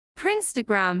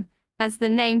 Printstagram. As the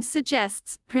name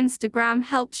suggests, Printstagram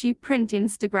helps you print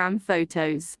Instagram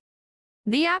photos.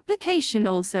 The application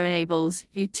also enables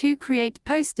you to create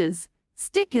posters,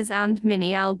 stickers and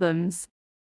mini albums.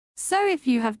 So if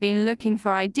you have been looking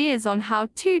for ideas on how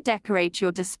to decorate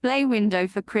your display window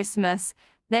for Christmas,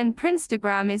 then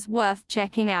Printstagram is worth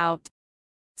checking out.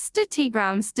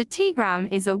 Statigram.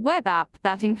 Statigram is a web app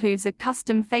that includes a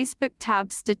custom Facebook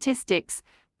tab, statistics,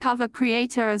 cover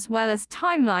creator as well as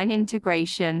timeline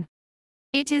integration.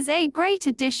 It is a great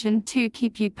addition to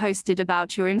keep you posted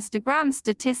about your Instagram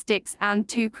statistics and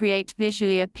to create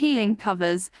visually appealing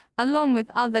covers, along with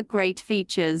other great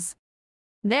features.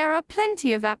 There are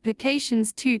plenty of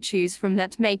applications to choose from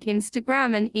that make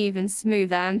Instagram an even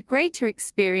smoother and greater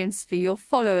experience for your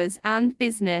followers and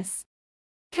business.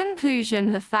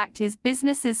 Conclusion. The fact is,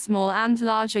 businesses small and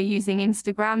large are using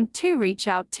Instagram to reach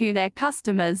out to their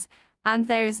customers, and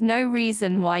there is no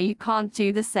reason why you can't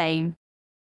do the same.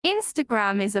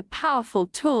 Instagram is a powerful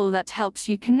tool that helps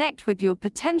you connect with your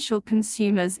potential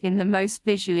consumers in the most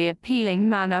visually appealing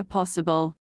manner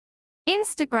possible.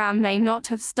 Instagram may not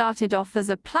have started off as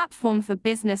a platform for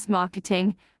business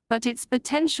marketing, but its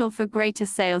potential for greater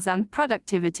sales and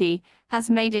productivity has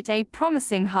made it a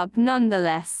promising hub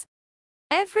nonetheless.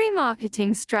 Every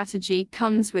marketing strategy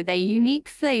comes with a unique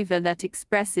flavor that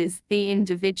expresses the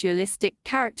individualistic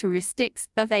characteristics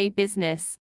of a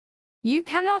business. You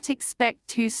cannot expect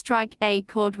to strike a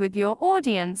chord with your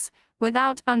audience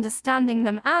without understanding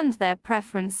them and their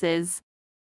preferences.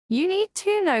 You need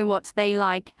to know what they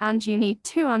like, and you need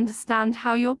to understand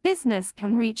how your business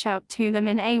can reach out to them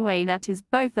in a way that is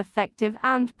both effective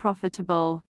and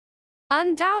profitable.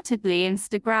 Undoubtedly,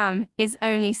 Instagram is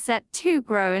only set to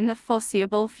grow in the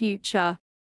foreseeable future.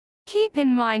 Keep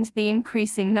in mind the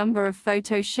increasing number of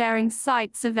photo sharing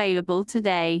sites available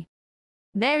today.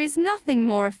 There is nothing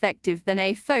more effective than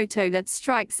a photo that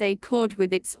strikes a chord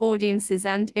with its audiences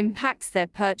and impacts their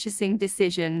purchasing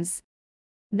decisions.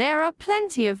 There are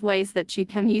plenty of ways that you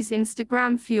can use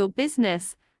Instagram for your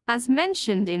business, as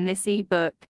mentioned in this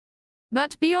ebook.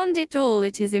 But beyond it all,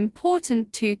 it is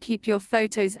important to keep your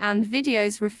photos and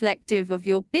videos reflective of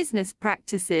your business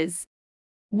practices.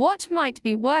 What might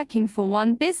be working for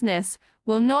one business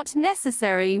will not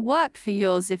necessarily work for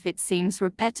yours if it seems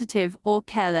repetitive or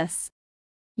careless.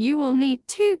 You will need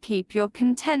to keep your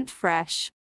content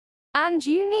fresh. and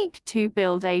unique to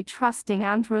build a trusting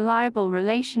and reliable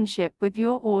relationship with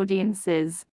your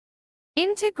audiences.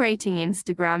 Integrating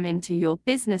Instagram into your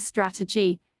business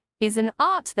strategy is an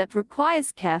art that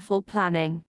requires careful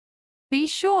planning. Be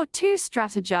sure to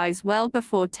strategize well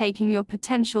before taking your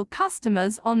potential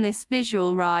customers on this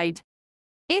visual ride.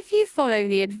 If you follow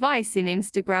the advice in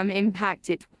Instagram Impact,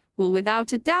 it will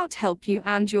without a doubt help you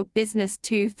and your business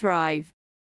to thrive.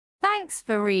 Thanks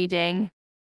for reading.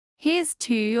 Here's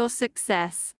to your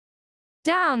success.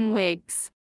 Dan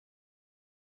Wiggs.